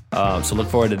me. So look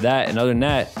forward to that. And other than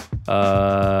that,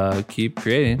 keep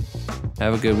creating.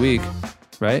 Have a good week,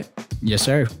 right? Yes,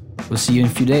 sir. We'll see you in a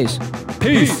few days.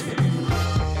 Peace.